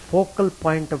is the focal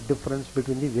point of difference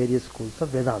between the various schools of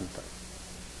Vedanta.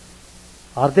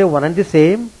 Are they one and the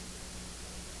same?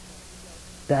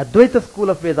 The Advaita school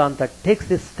of Vedanta takes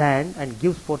this stand and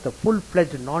gives forth a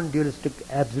full-fledged non-dualistic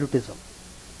absolutism.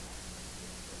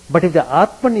 But if the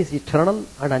Atman is eternal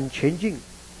and unchanging,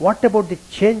 what about the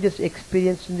changes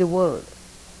experienced in the world?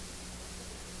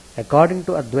 According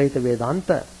to Advaita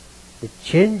Vedanta, the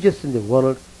changes in the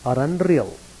world are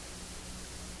unreal,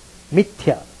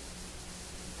 mithya,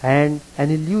 and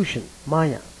an illusion,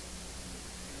 maya.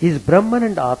 Is Brahman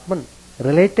and Atman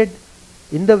related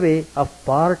in the way of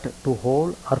part to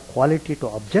whole or quality to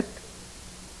object?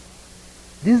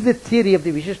 This is the theory of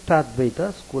the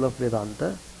Vishishtadvaita school of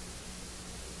Vedanta,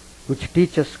 which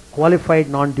teaches qualified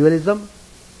non-dualism,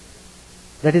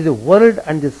 that is, the world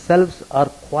and the selves are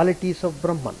qualities of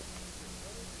Brahman.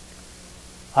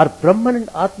 Are Brahman and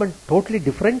Atman totally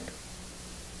different?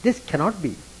 This cannot be,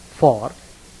 for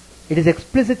it is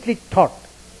explicitly taught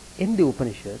in the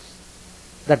Upanishads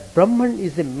that Brahman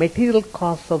is the material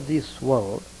cause of this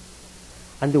world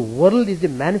and the world is the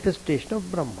manifestation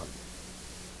of Brahman.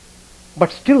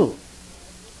 But still,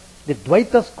 the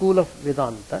Dvaita school of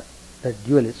Vedanta, the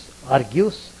dualist,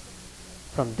 argues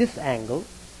from this angle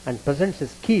and presents a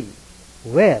scheme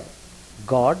where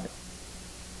God,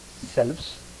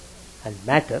 selves and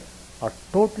matter are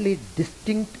totally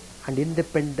distinct and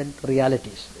independent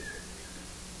realities.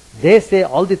 They say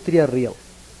all the three are real.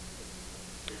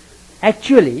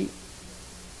 Actually,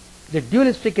 the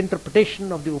dualistic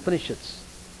interpretation of the Upanishads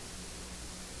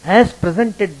as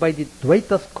presented by the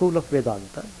Dvaita school of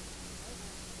Vedanta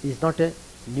is not a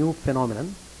new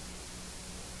phenomenon.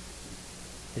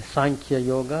 The Sankhya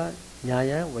Yoga,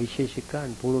 Nyaya, Vaisheshika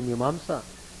and Purva Mimamsa,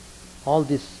 all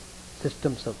these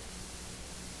systems of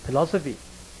philosophy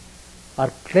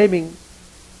are claiming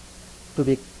to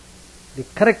be the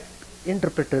correct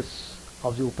interpreters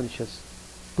of the Upanishads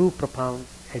to propound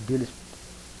a dualist.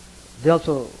 They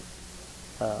also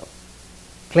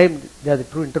claim they are the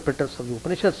true interpreters of the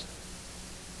Upanishads.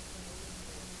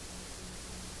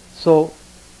 So,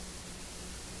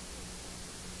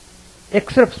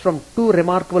 excerpts from two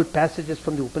remarkable passages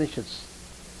from the Upanishads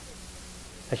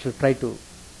I shall try to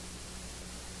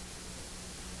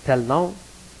tell now,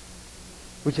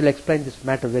 which will explain this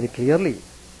matter very clearly.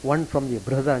 One from the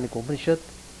Brihadaranyaka Upanishad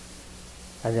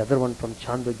and the other one from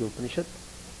Chandogya Upanishad.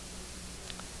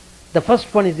 The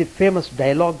first one is the famous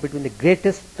dialogue between the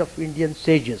greatest of Indian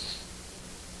sages.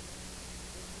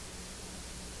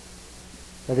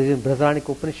 That is in Brihadaranyaka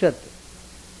Upanishad,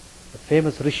 the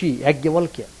famous Rishi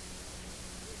Yajnavalkya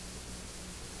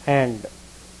and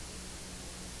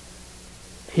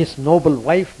his noble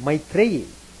wife Maitreyi.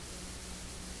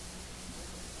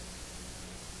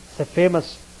 It's a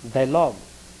famous dialogue.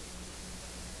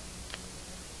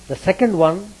 The second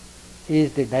one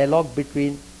is the dialogue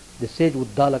between the sage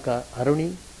Uddalaka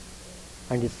Aruni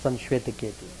and his son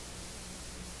Shvetaketu,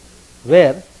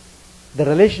 where the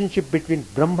relationship between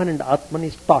Brahman and Atman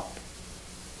is taught.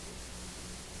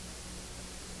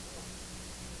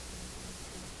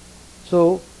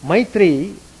 So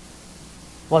Maitreyi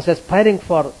was aspiring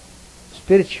for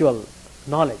spiritual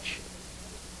knowledge.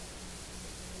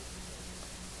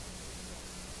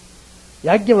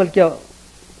 Yajnavalkya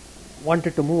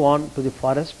wanted to move on to the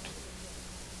forest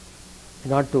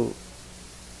in order to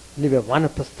live a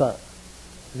vanaprastha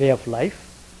way of life.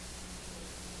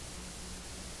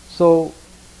 So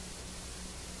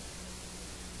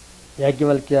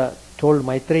Yajnavalkya told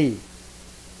Maitreyi,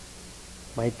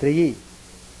 Maitreyi,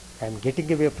 I am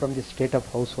getting away from the state of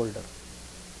householder.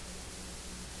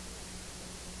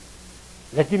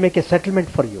 Let me make a settlement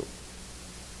for you.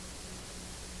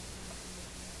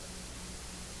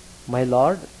 My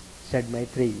lord, said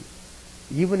Maitreyi,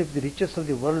 even if the riches of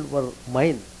the world were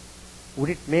mine, would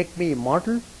it make me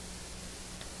immortal?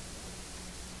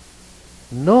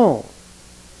 No,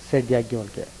 said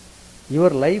Yajnavalkya. Your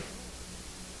life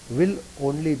will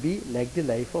only be like the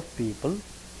life of people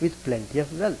with plenty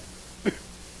of wealth.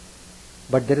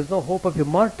 But there is no hope of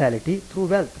immortality through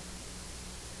wealth.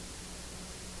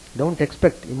 Don't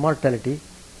expect immortality,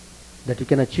 that you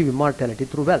can achieve immortality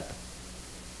through wealth.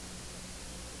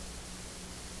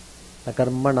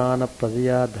 Nakarmanana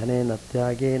prajaya dhane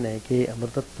natyage naike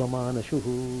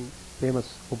amritatvamaanashuhu.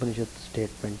 Famous Upanishad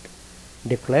statement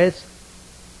declares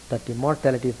that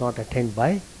immortality is not attained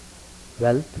by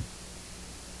wealth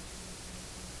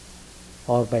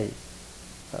or by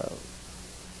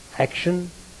action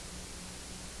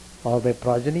or by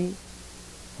progeny.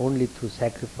 Only through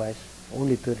sacrifice,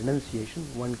 only through renunciation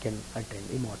one can attain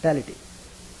immortality.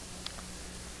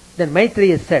 Then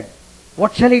Maitreyi said,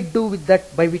 what shall I do with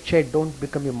that by which I don't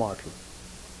become immortal?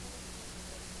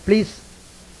 Please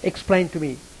explain to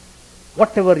me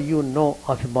whatever you know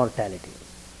of immortality.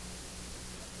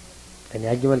 Then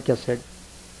Yajnavalkya said,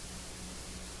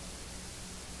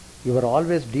 you were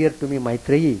always dear to me,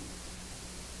 Maitreyi,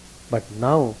 but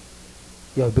now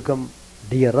you have become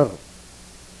dearer.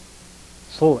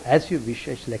 So as you wish,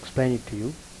 I shall explain it to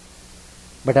you.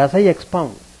 But as I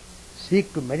expound,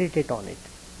 seek to meditate on it.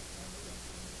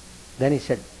 Then he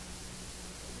said,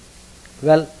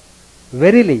 well,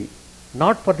 verily,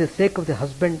 not for the sake of the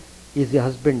husband is the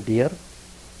husband dear,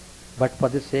 but for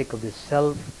the sake of the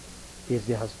self is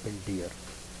the husband dear.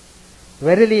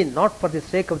 Verily, not for the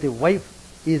sake of the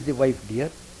wife is the wife dear,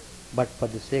 but for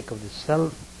the sake of the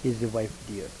self is the wife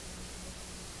dear.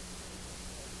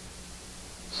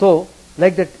 So,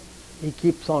 like that, he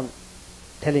keeps on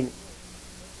telling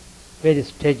various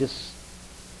stages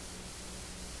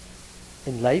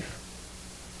in life,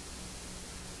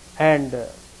 and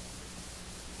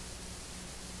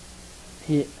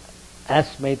he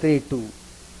asked Maitreyi to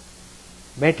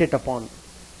meditate upon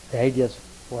the ideas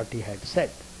what he had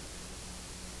said.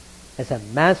 As a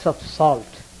mass of salt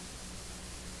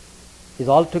is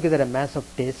altogether a mass of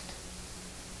taste,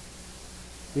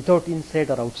 without inside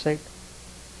or outside,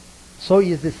 so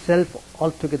is the self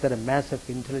altogether a mass of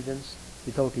intelligence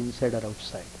without inside or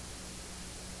outside.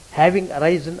 Having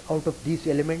arisen out of these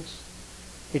elements,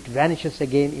 it vanishes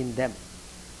again in them.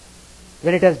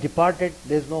 When it has departed,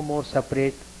 there is no more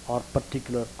separate or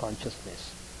particular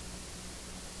consciousness.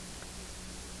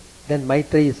 Then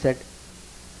Maitreyi said,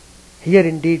 here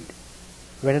indeed,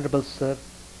 Venerable Sir,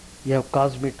 you have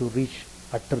caused me to reach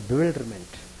utter bewilderment.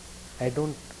 I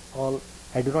do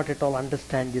not at all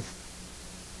understand this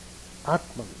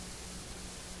Atman.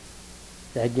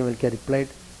 Yajnavalkya replied,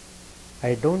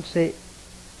 I don't say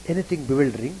anything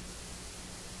bewildering.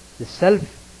 The self,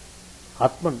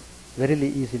 Atman, verily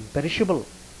is imperishable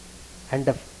and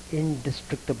of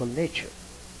indestructible nature.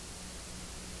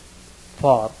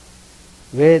 For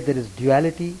where there is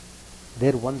duality,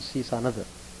 there one sees another,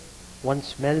 one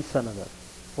smells another,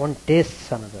 one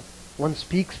tastes another, one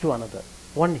speaks to another,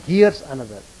 one hears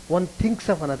another, one thinks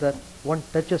of another, one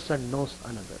touches and knows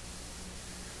another.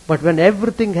 But when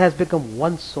everything has become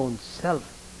one's own self,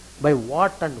 by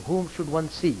what and whom should one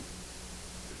see?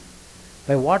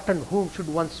 By what and whom should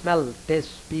one smell,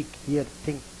 taste, speak, hear,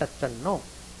 think, touch and know?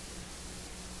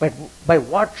 But by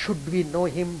what should we know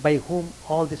him by whom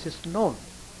all this is known?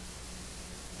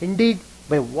 Indeed,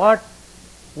 by what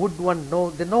would one know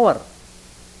the knower?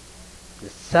 The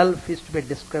self is to be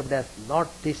described as not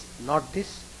this, not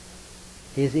this.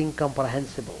 He is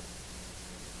incomprehensible,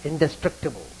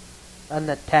 indestructible,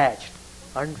 unattached,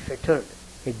 unfettered.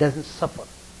 It doesn't suffer.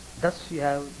 Thus you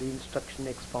have the instruction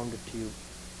expounded to you.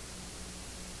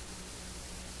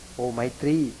 O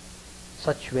Maitri,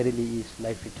 such verily is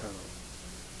life eternal.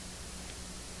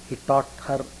 He taught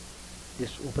her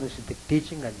this Upanishadic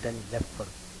teaching and then left for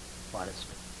forest.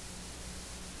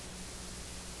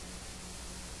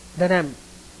 Then I am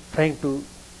trying to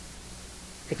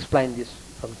explain this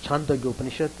from Chandogya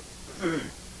Upanishad.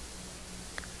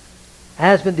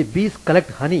 As when the bees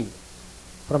collect honey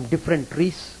from different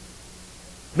trees,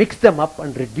 mix them up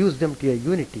and reduce them to a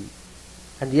unity,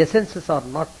 and the essences are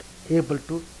not able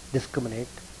to discriminate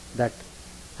that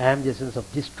I am the essence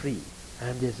of this tree, I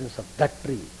am the essence of that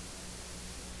tree.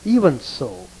 Even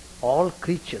so, all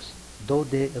creatures, though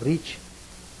they reach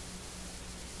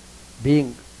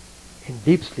being in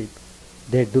deep sleep,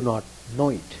 they do not know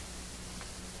it.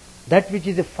 That which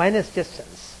is the finest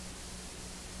essence,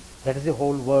 that is the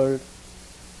whole world,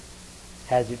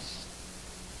 has its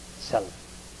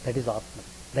self. That is Atman.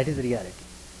 That is reality.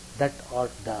 That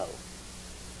art thou,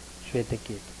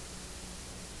 Shvetaketu.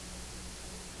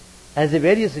 As the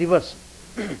various rivers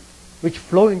which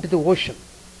flow into the ocean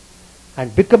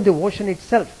and become the ocean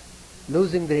itself,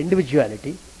 losing their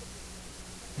individuality,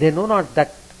 they know not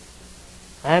that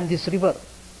I am this river,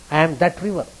 I am that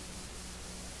river.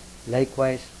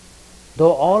 Likewise,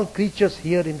 though all creatures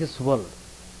here in this world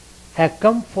have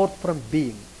come forth from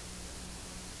being,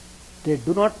 they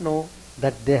do not know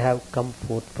that they have come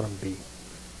forth from being.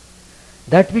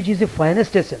 That which is the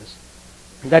finest essence,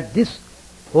 that this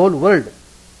whole world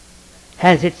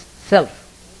has its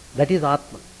self, that is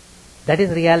Atman, that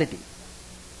is reality.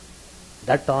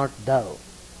 That art thou,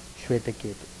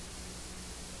 Shvetaketu.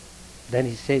 Then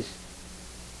he says,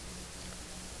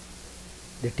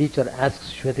 the teacher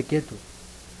asks Shvetaketu,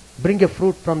 bring a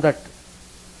fruit from that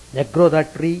Negroda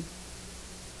tree.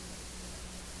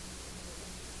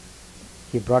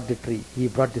 He brought the tree, he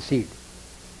brought the seed.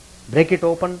 Break it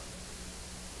open,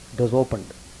 it was opened.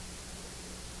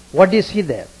 What do you see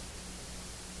there?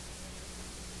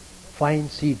 Fine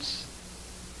seeds.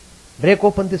 Break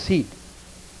open the seed,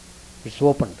 it's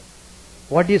opened.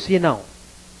 What do you see now?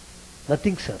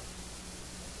 Nothing, sir.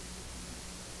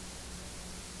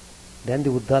 Then the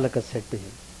Uddalaka said to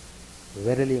him,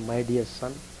 verily, my dear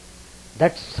son,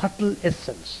 that subtle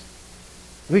essence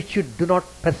which you do not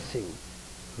perceive,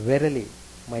 verily,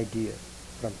 my dear,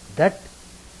 from that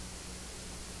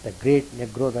the great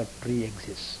Negroda tree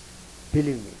exists.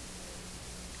 Believe me.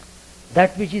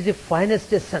 That which is the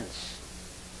finest essence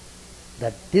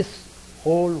that this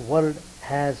whole world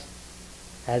has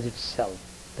as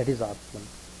itself, that is Atman,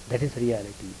 that is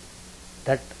reality,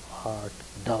 that art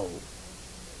thou.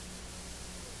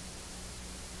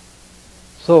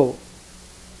 So,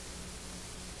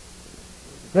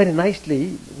 very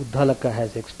nicely Uddalaka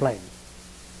has explained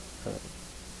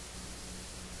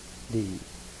the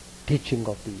teaching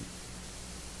of the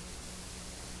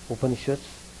Upanishads,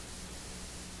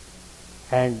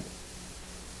 and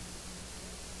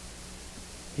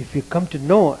if you come to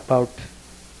know about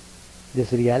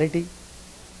this reality,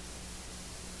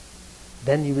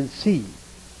 then you will see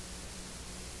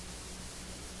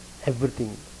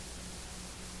everything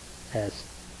as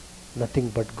nothing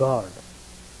but God.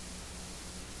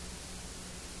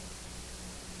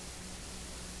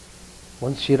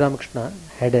 Once Sri Ramakrishna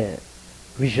had a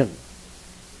vision,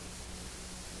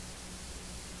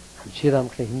 and Sri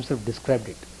Ramakrishna himself described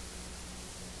it.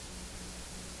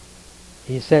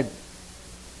 He said,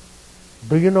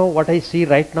 do you know what I see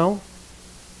right now?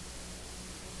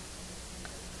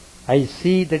 I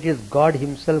see that it is God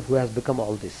himself who has become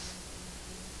all this.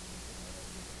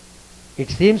 It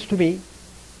seems to me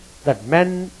that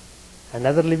men and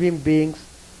other living beings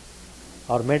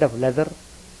are made of leather,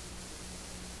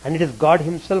 and it is God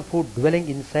himself who, dwelling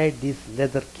inside these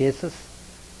leather cases,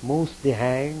 moves the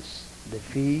hands, the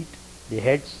feet, the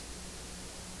heads.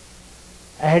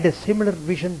 I had a similar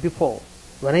vision before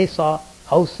when I saw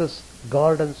houses,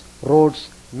 gardens, roads,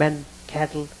 men,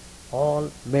 cattle,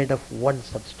 all made of one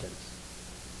substance.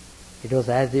 It was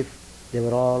as if they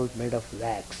were all made of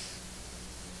wax.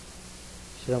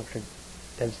 Sri Ramakrishna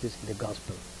tells this in the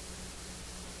Gospel.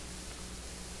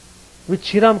 With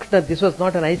Sri Ramakrishna, this was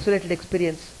not an isolated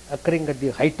experience occurring at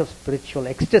the height of spiritual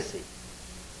ecstasy.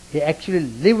 He actually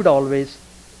lived always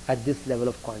at this level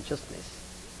of consciousness.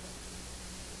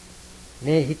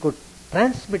 Nay, he could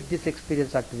transmit this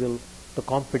experience at will to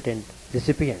competent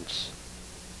recipients.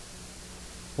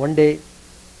 One day,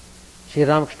 Sri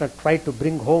Ramakrishna tried to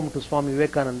bring home to Swami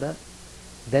Vivekananda,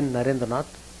 then Narendranath,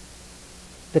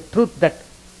 the truth that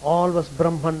all was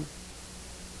Brahman.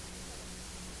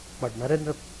 But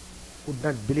Narendra would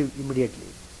not believe immediately.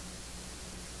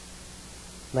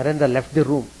 Narendra left the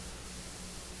room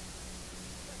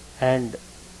and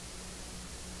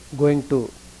going to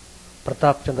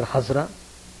Pratap Chandra Hazra,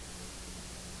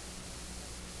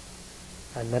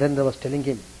 and Narendra was telling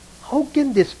him, how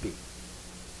can this be?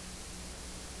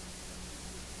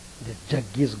 This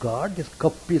jug is God, this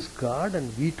cup is God,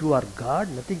 and we too are God.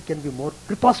 Nothing can be more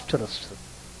preposterous.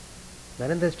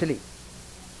 Narendra is telling.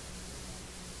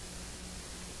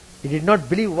 He did not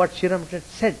believe what Sri Ramakrishna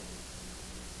said.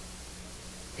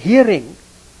 Hearing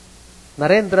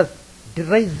Narendra's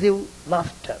derisive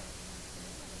laughter,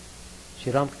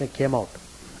 Sri Ramakrishna came out.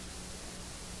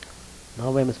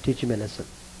 Now I must teach him a lesson.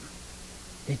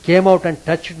 He came out and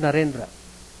touched Narendra.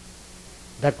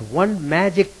 That one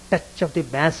magic touch of the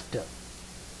Master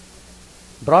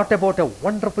brought about a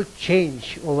wonderful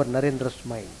change over Narendra's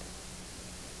mind.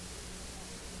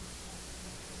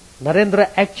 Narendra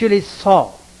actually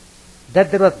saw that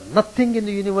there was nothing in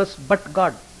the universe but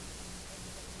God.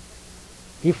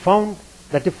 He found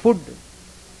that the food,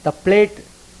 the plate,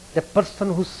 the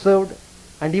person who served,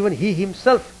 and even he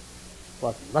himself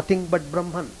was nothing but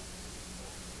Brahman.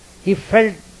 He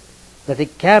felt that the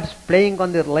cabs playing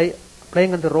on the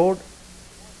road,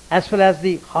 as well as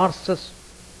the horses,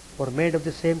 were made of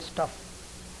the same stuff.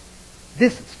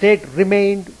 This state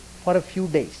remained for a few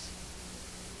days.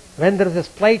 When there was a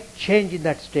slight change in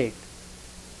that state,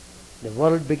 the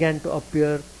world began to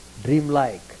appear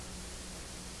dreamlike.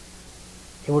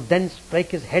 He would then strike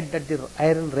his head at the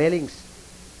iron railings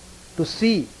to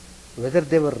see whether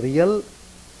they were real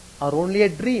or only a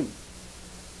dream.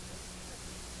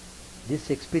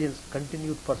 This experience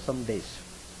continued for some days.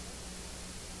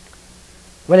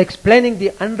 While explaining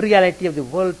the unreality of the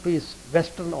world to his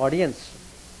Western audience,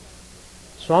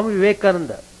 Swami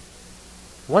Vivekananda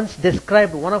once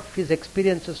described one of his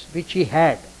experiences which he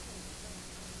had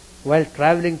while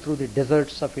traveling through the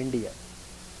deserts of India.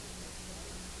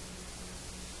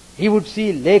 He would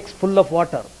see lakes full of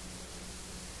water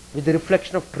with the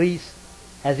reflection of trees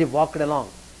as he walked along.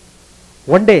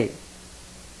 One day,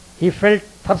 he felt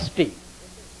thirsty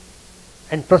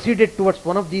and proceeded towards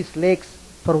one of these lakes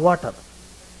for water.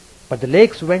 But the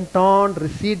lakes went on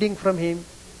receding from him.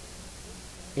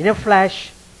 In a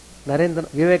flash,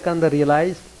 Vivekananda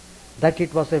realized that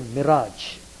it was a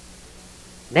mirage.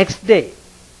 Next day,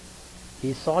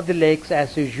 he saw the lakes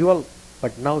as usual,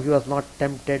 but now he was not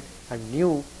tempted and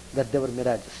knew that they were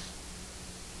mirages.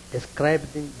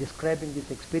 Describing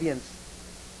this experience,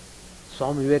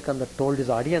 Swami Vivekananda told his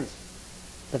audience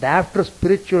that after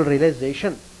spiritual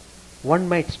realization, one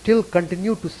might still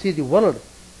continue to see the world,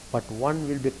 but one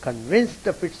will be convinced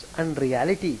of its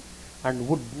unreality and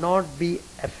would not be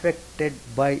affected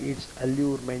by its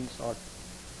allurements or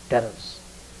terrors.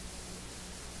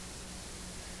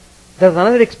 There is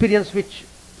another experience which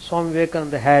Swami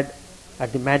Vivekananda had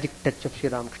at the magic touch of Sri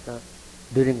Ramakrishna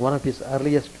during one of his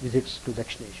earliest visits to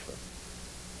Dakshineshwar.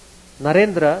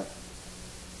 Narendra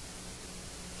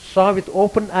saw with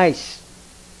open eyes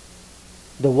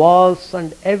the walls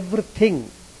and everything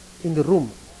in the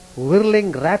room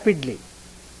whirling rapidly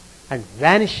and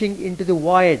vanishing into the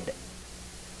void,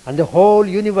 and the whole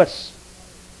universe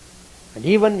and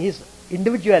even his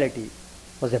individuality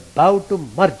was about to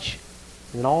merge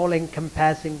in an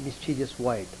all-encompassing mysterious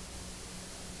void.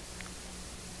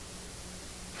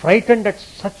 Frightened at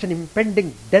such an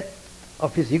impending death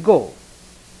of his ego,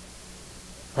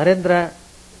 Narendra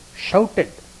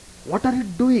shouted, "What are you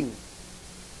doing?"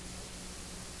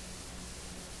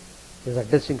 He was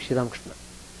addressing Sri Ramakrishna.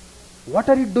 "What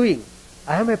are you doing?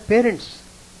 I am a parents."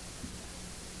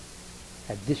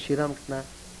 At this, Sri Ramakrishna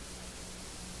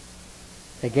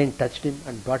again touched him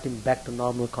and brought him back to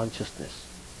normal consciousness.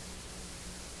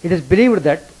 It is believed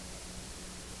that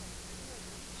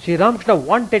Sri Ramakrishna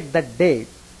wanted that day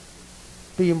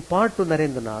to impart to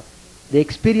Narendranath the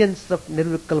experience of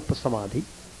Nirvikalpa Samadhi,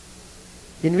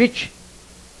 in which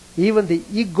even the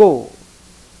ego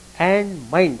and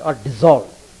mind are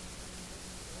dissolved.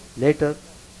 Later,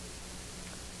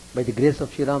 by the grace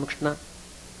of Sri Ramakrishna,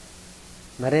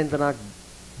 Narendranath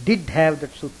did have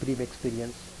that supreme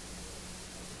experience.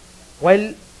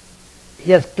 While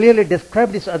he has clearly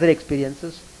described his other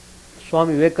experiences,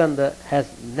 Swami Vivekananda has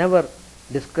never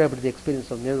described the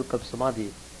experience of Nirvikalpa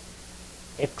Samadhi,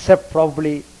 except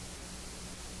probably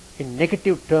in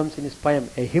negative terms in his poem,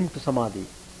 A Hymn to Samadhi.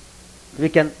 We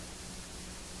can,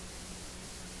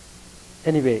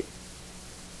 anyway,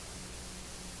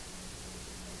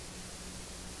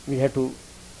 we have to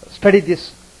study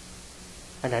this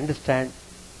and understand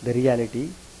the reality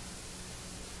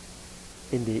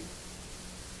in the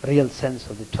real sense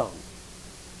of the term.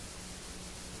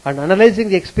 And analyzing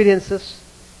the experiences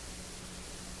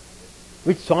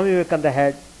which Swami Vivekananda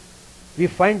had, we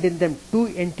find in them two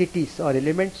entities or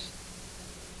elements,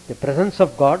 the presence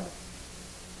of God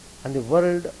and the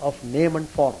world of name and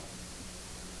form.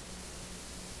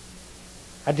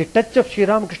 At the touch of Sri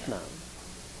Ramakrishna,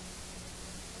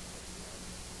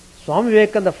 Swami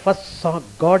Vivekananda first saw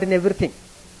God in everything.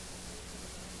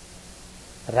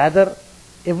 Rather,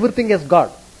 everything as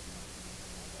God.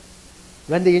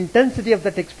 When the intensity of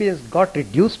that experience got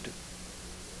reduced,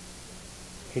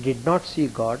 he did not see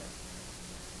God,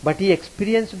 but he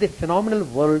experienced the phenomenal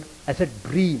world as a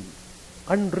dream,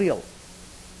 unreal.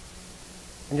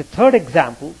 In the third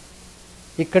example,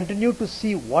 he continued to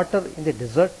see water in the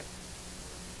desert,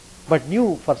 but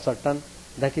knew for certain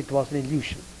that it was an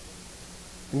illusion.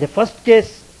 In the first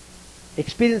case,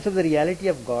 experience of the reality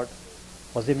of God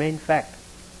was the main fact.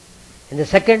 In the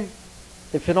second,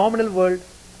 the phenomenal world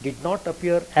did not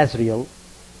appear as real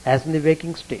as in the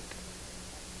waking state,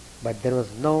 but there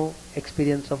was no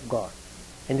experience of God.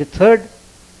 In the third,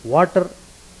 water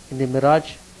in the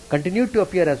mirage continued to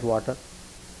appear as water,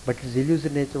 but its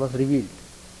illusory nature was revealed.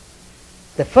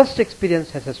 The first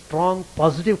experience has a strong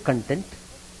positive content,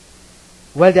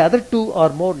 while the other two are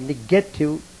more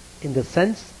negative in the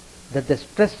sense that they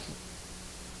stress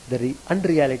the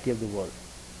unreality of the world.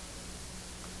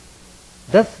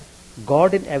 Thus,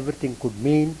 God in everything could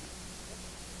mean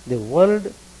the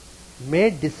world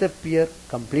may disappear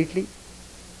completely.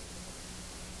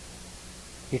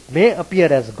 It may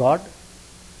appear as God,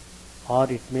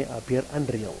 or it may appear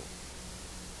unreal.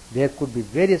 There could be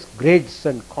various grades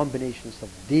and combinations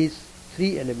of these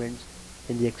three elements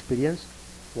in the experience,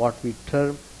 what we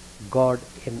term God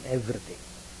in everything.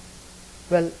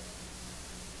 Well,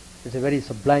 it's a very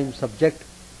sublime subject,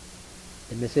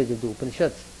 the message of the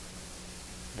Upanishads.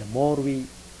 The more we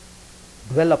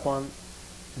dwell upon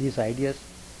these ideas,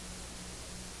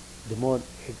 the more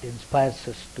it inspires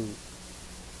us to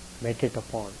meditate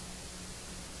upon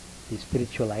the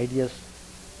spiritual ideas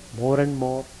more and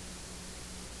more.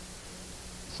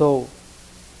 So,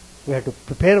 we have to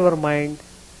prepare our mind,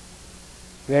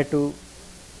 we have to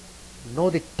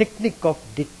know the technique of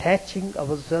detaching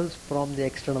ourselves from the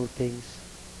external things,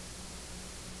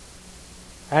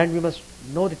 and we must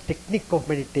know the technique of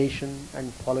meditation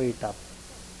and follow it up,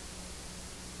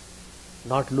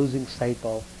 not losing sight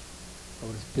of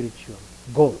our spiritual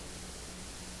goal.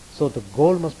 So the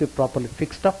goal must be properly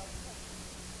fixed up,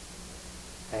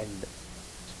 and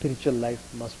spiritual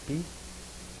life must be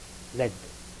led.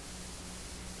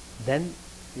 Then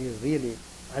we really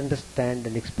understand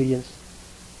and experience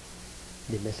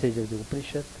the message of the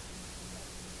Upanishad,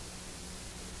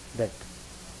 that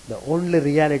the only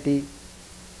reality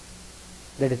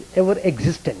that is ever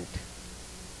existent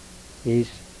is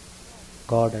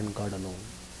God and God alone.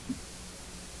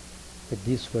 With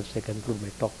these words I conclude my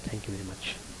talk. Thank you very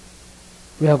much.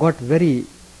 We have got very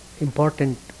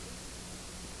important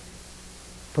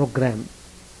program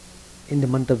in the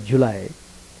month of July,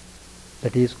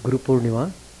 that is Guru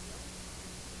Purnima.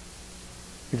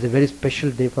 It's a very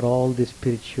special day for all the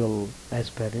spiritual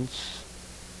aspirants.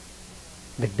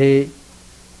 The day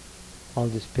all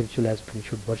the spiritual aspirants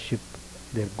should worship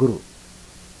their Guru.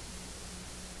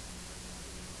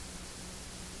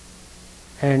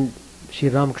 And Sri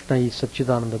Ramakrishna is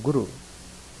Satchidananda Guru.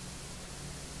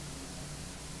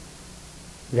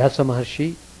 Vyasa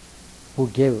Maharshi, who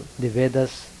gave the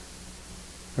Vedas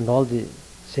and all the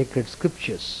sacred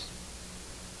scriptures,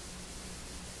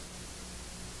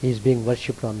 he is being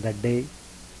worshipped on that day.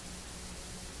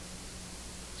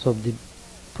 So the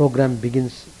program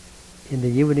begins in the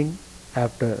evening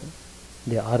after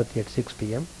the Arati at 6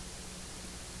 p.m.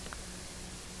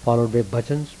 followed by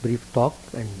bhajans, brief talk,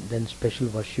 and then special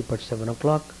worship at 7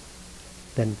 o'clock,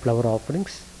 then flower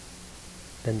offerings,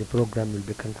 then the program will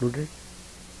be concluded.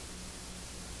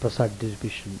 Prasad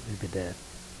distribution will be there.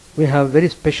 We have a very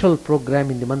special program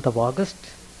in the month of August,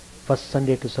 first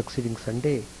Sunday to succeeding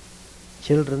Sunday,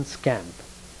 Children's Camp.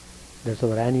 That's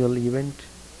our annual event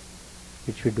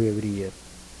which we do every year.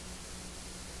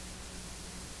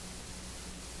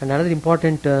 And another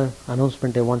important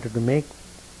announcement I wanted to make,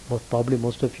 probably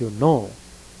most of you know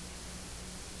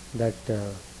that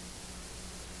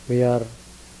we are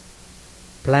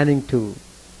planning to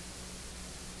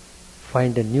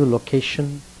find a new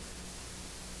location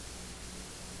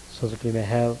so that we may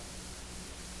have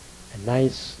a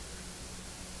nice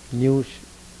new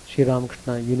Sri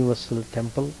Ramakrishna Universal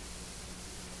Temple,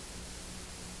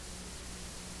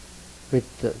 with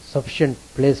sufficient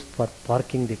place for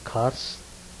parking the cars,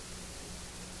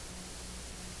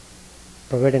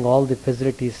 providing all the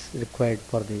facilities required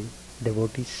for the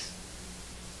devotees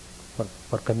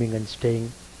for coming and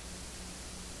staying,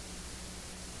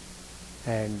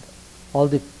 and all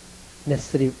the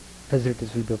necessary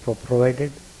facilities will be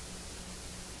provided.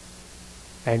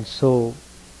 And so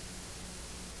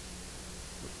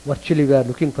virtually we are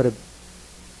looking for a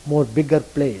more bigger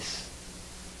place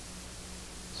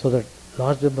so that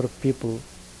large number of people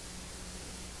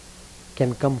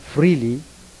can come freely.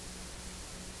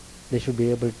 They should be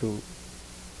able to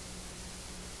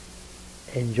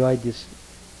enjoy this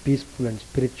peaceful and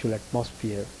spiritual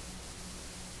atmosphere.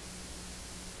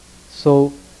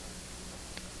 So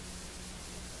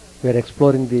we are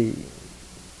exploring the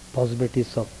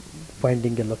possibilities of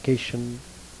finding a location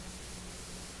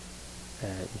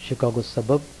in Chicago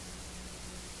suburb.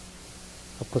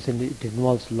 Of course, it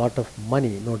involves a lot of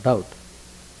money, no doubt,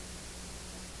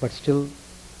 but still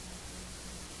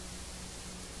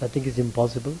nothing is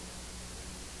impossible,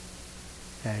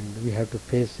 and we have to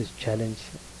face this challenge.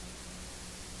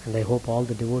 And I hope all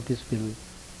the devotees will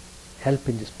help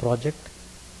in this project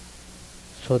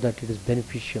so that it is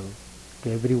beneficial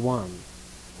to everyone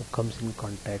who comes in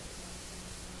contact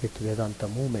with Vedanta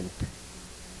movement.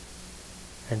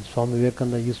 And Swami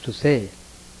Vivekananda used to say,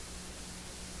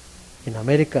 in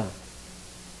America,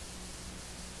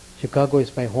 Chicago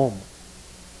is my home.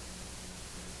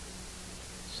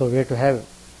 So we have to have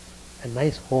a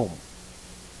nice home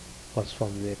for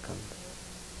Swami Vivekananda.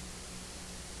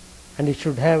 And it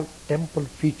should have temple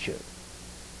feature.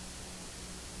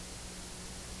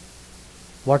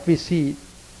 What we see,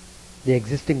 the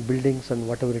existing buildings and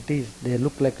whatever it is, they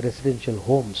look like residential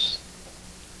homes.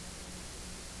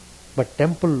 But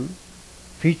temple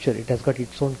feature, it has got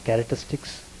its own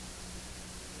characteristics,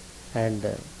 and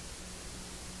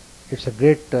it's a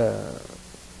great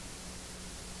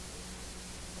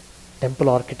temple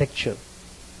architecture.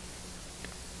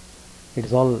 It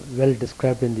is all well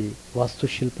described in the Vastu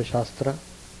Shilpa Shastra.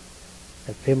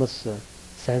 A famous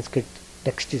Sanskrit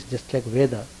text is just like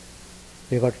Veda.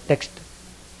 We got text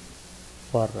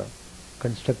for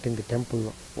constructing the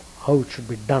temple, how it should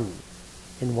be done,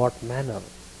 in what manner,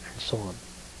 and so on.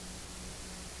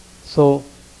 So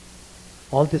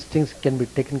all these things can be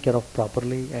taken care of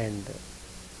properly, and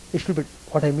it should be,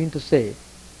 what I mean to say,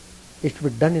 it should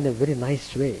be done in a very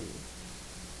nice way,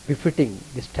 befitting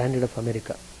the standard of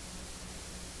America.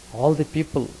 All the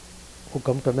people who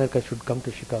come to America should come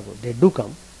to Chicago. They do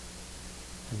come,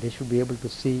 and they should be able to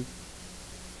see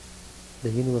the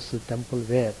universal temple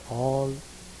where all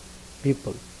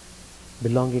people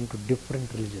belonging to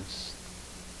different religions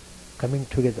coming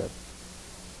together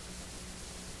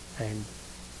and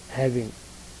having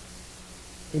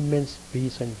immense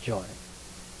peace and joy,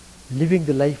 living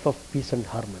the life of peace and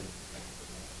harmony,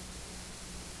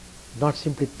 not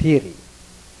simply theory.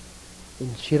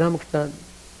 In Sri Ramakrishna,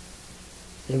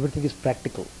 everything is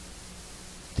practical.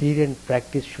 Theory and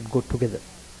practice should go together.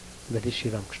 That is Sri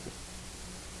Ramakrishna.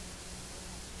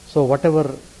 So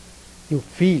whatever you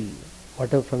feel,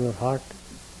 whatever from your heart,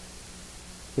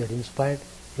 you are inspired,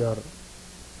 you are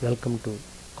welcome to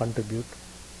contribute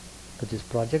to this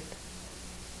project.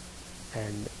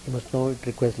 And you must know it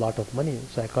requires a lot of money,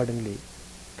 so accordingly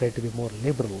try to be more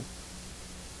liberal.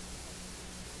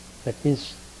 That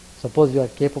means, suppose you are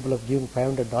capable of giving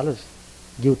 $500,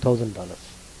 give $1,000.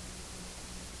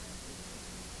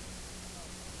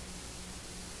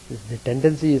 The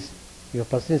tendency is, if a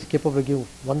person is capable of giving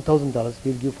 $1,000,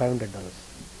 he will give $500.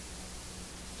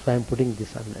 So I am putting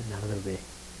this in another way.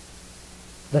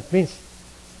 That means,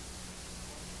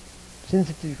 since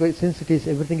it is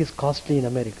everything is costly in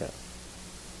America,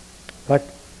 but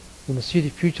you must see the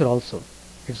future also.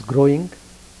 It's growing,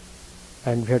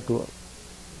 and we have to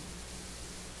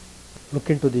look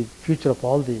into the future of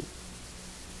all the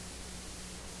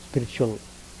spiritual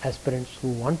aspirants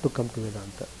who want to come to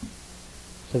Vedanta.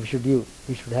 So we should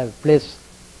have a place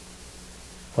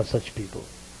for such people.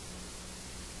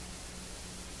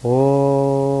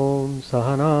 Om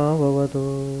Sahana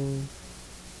Bhavatu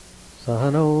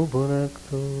Sahanau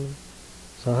Bhunaktu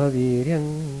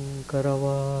Sahaviryam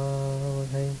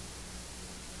Karavavahai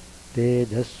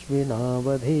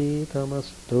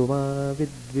Tejasvinavadhitamastu ma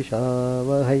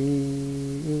vidvishavahai.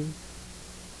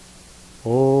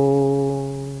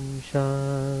 Om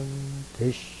Shanti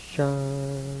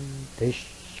Shanti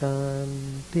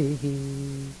Shanti.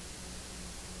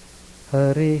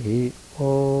 Harihi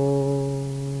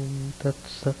Om Tat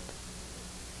Sat.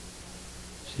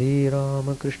 Sri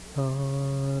Ramakrishna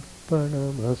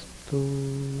Arpanamastu.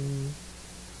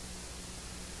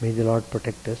 May the Lord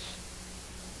protect us.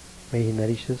 May He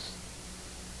nourish us.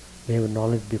 May our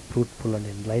knowledge be fruitful and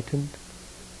enlightened.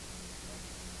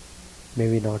 May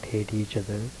we not hate each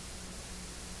other.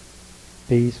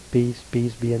 Peace, peace,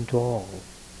 peace be unto all.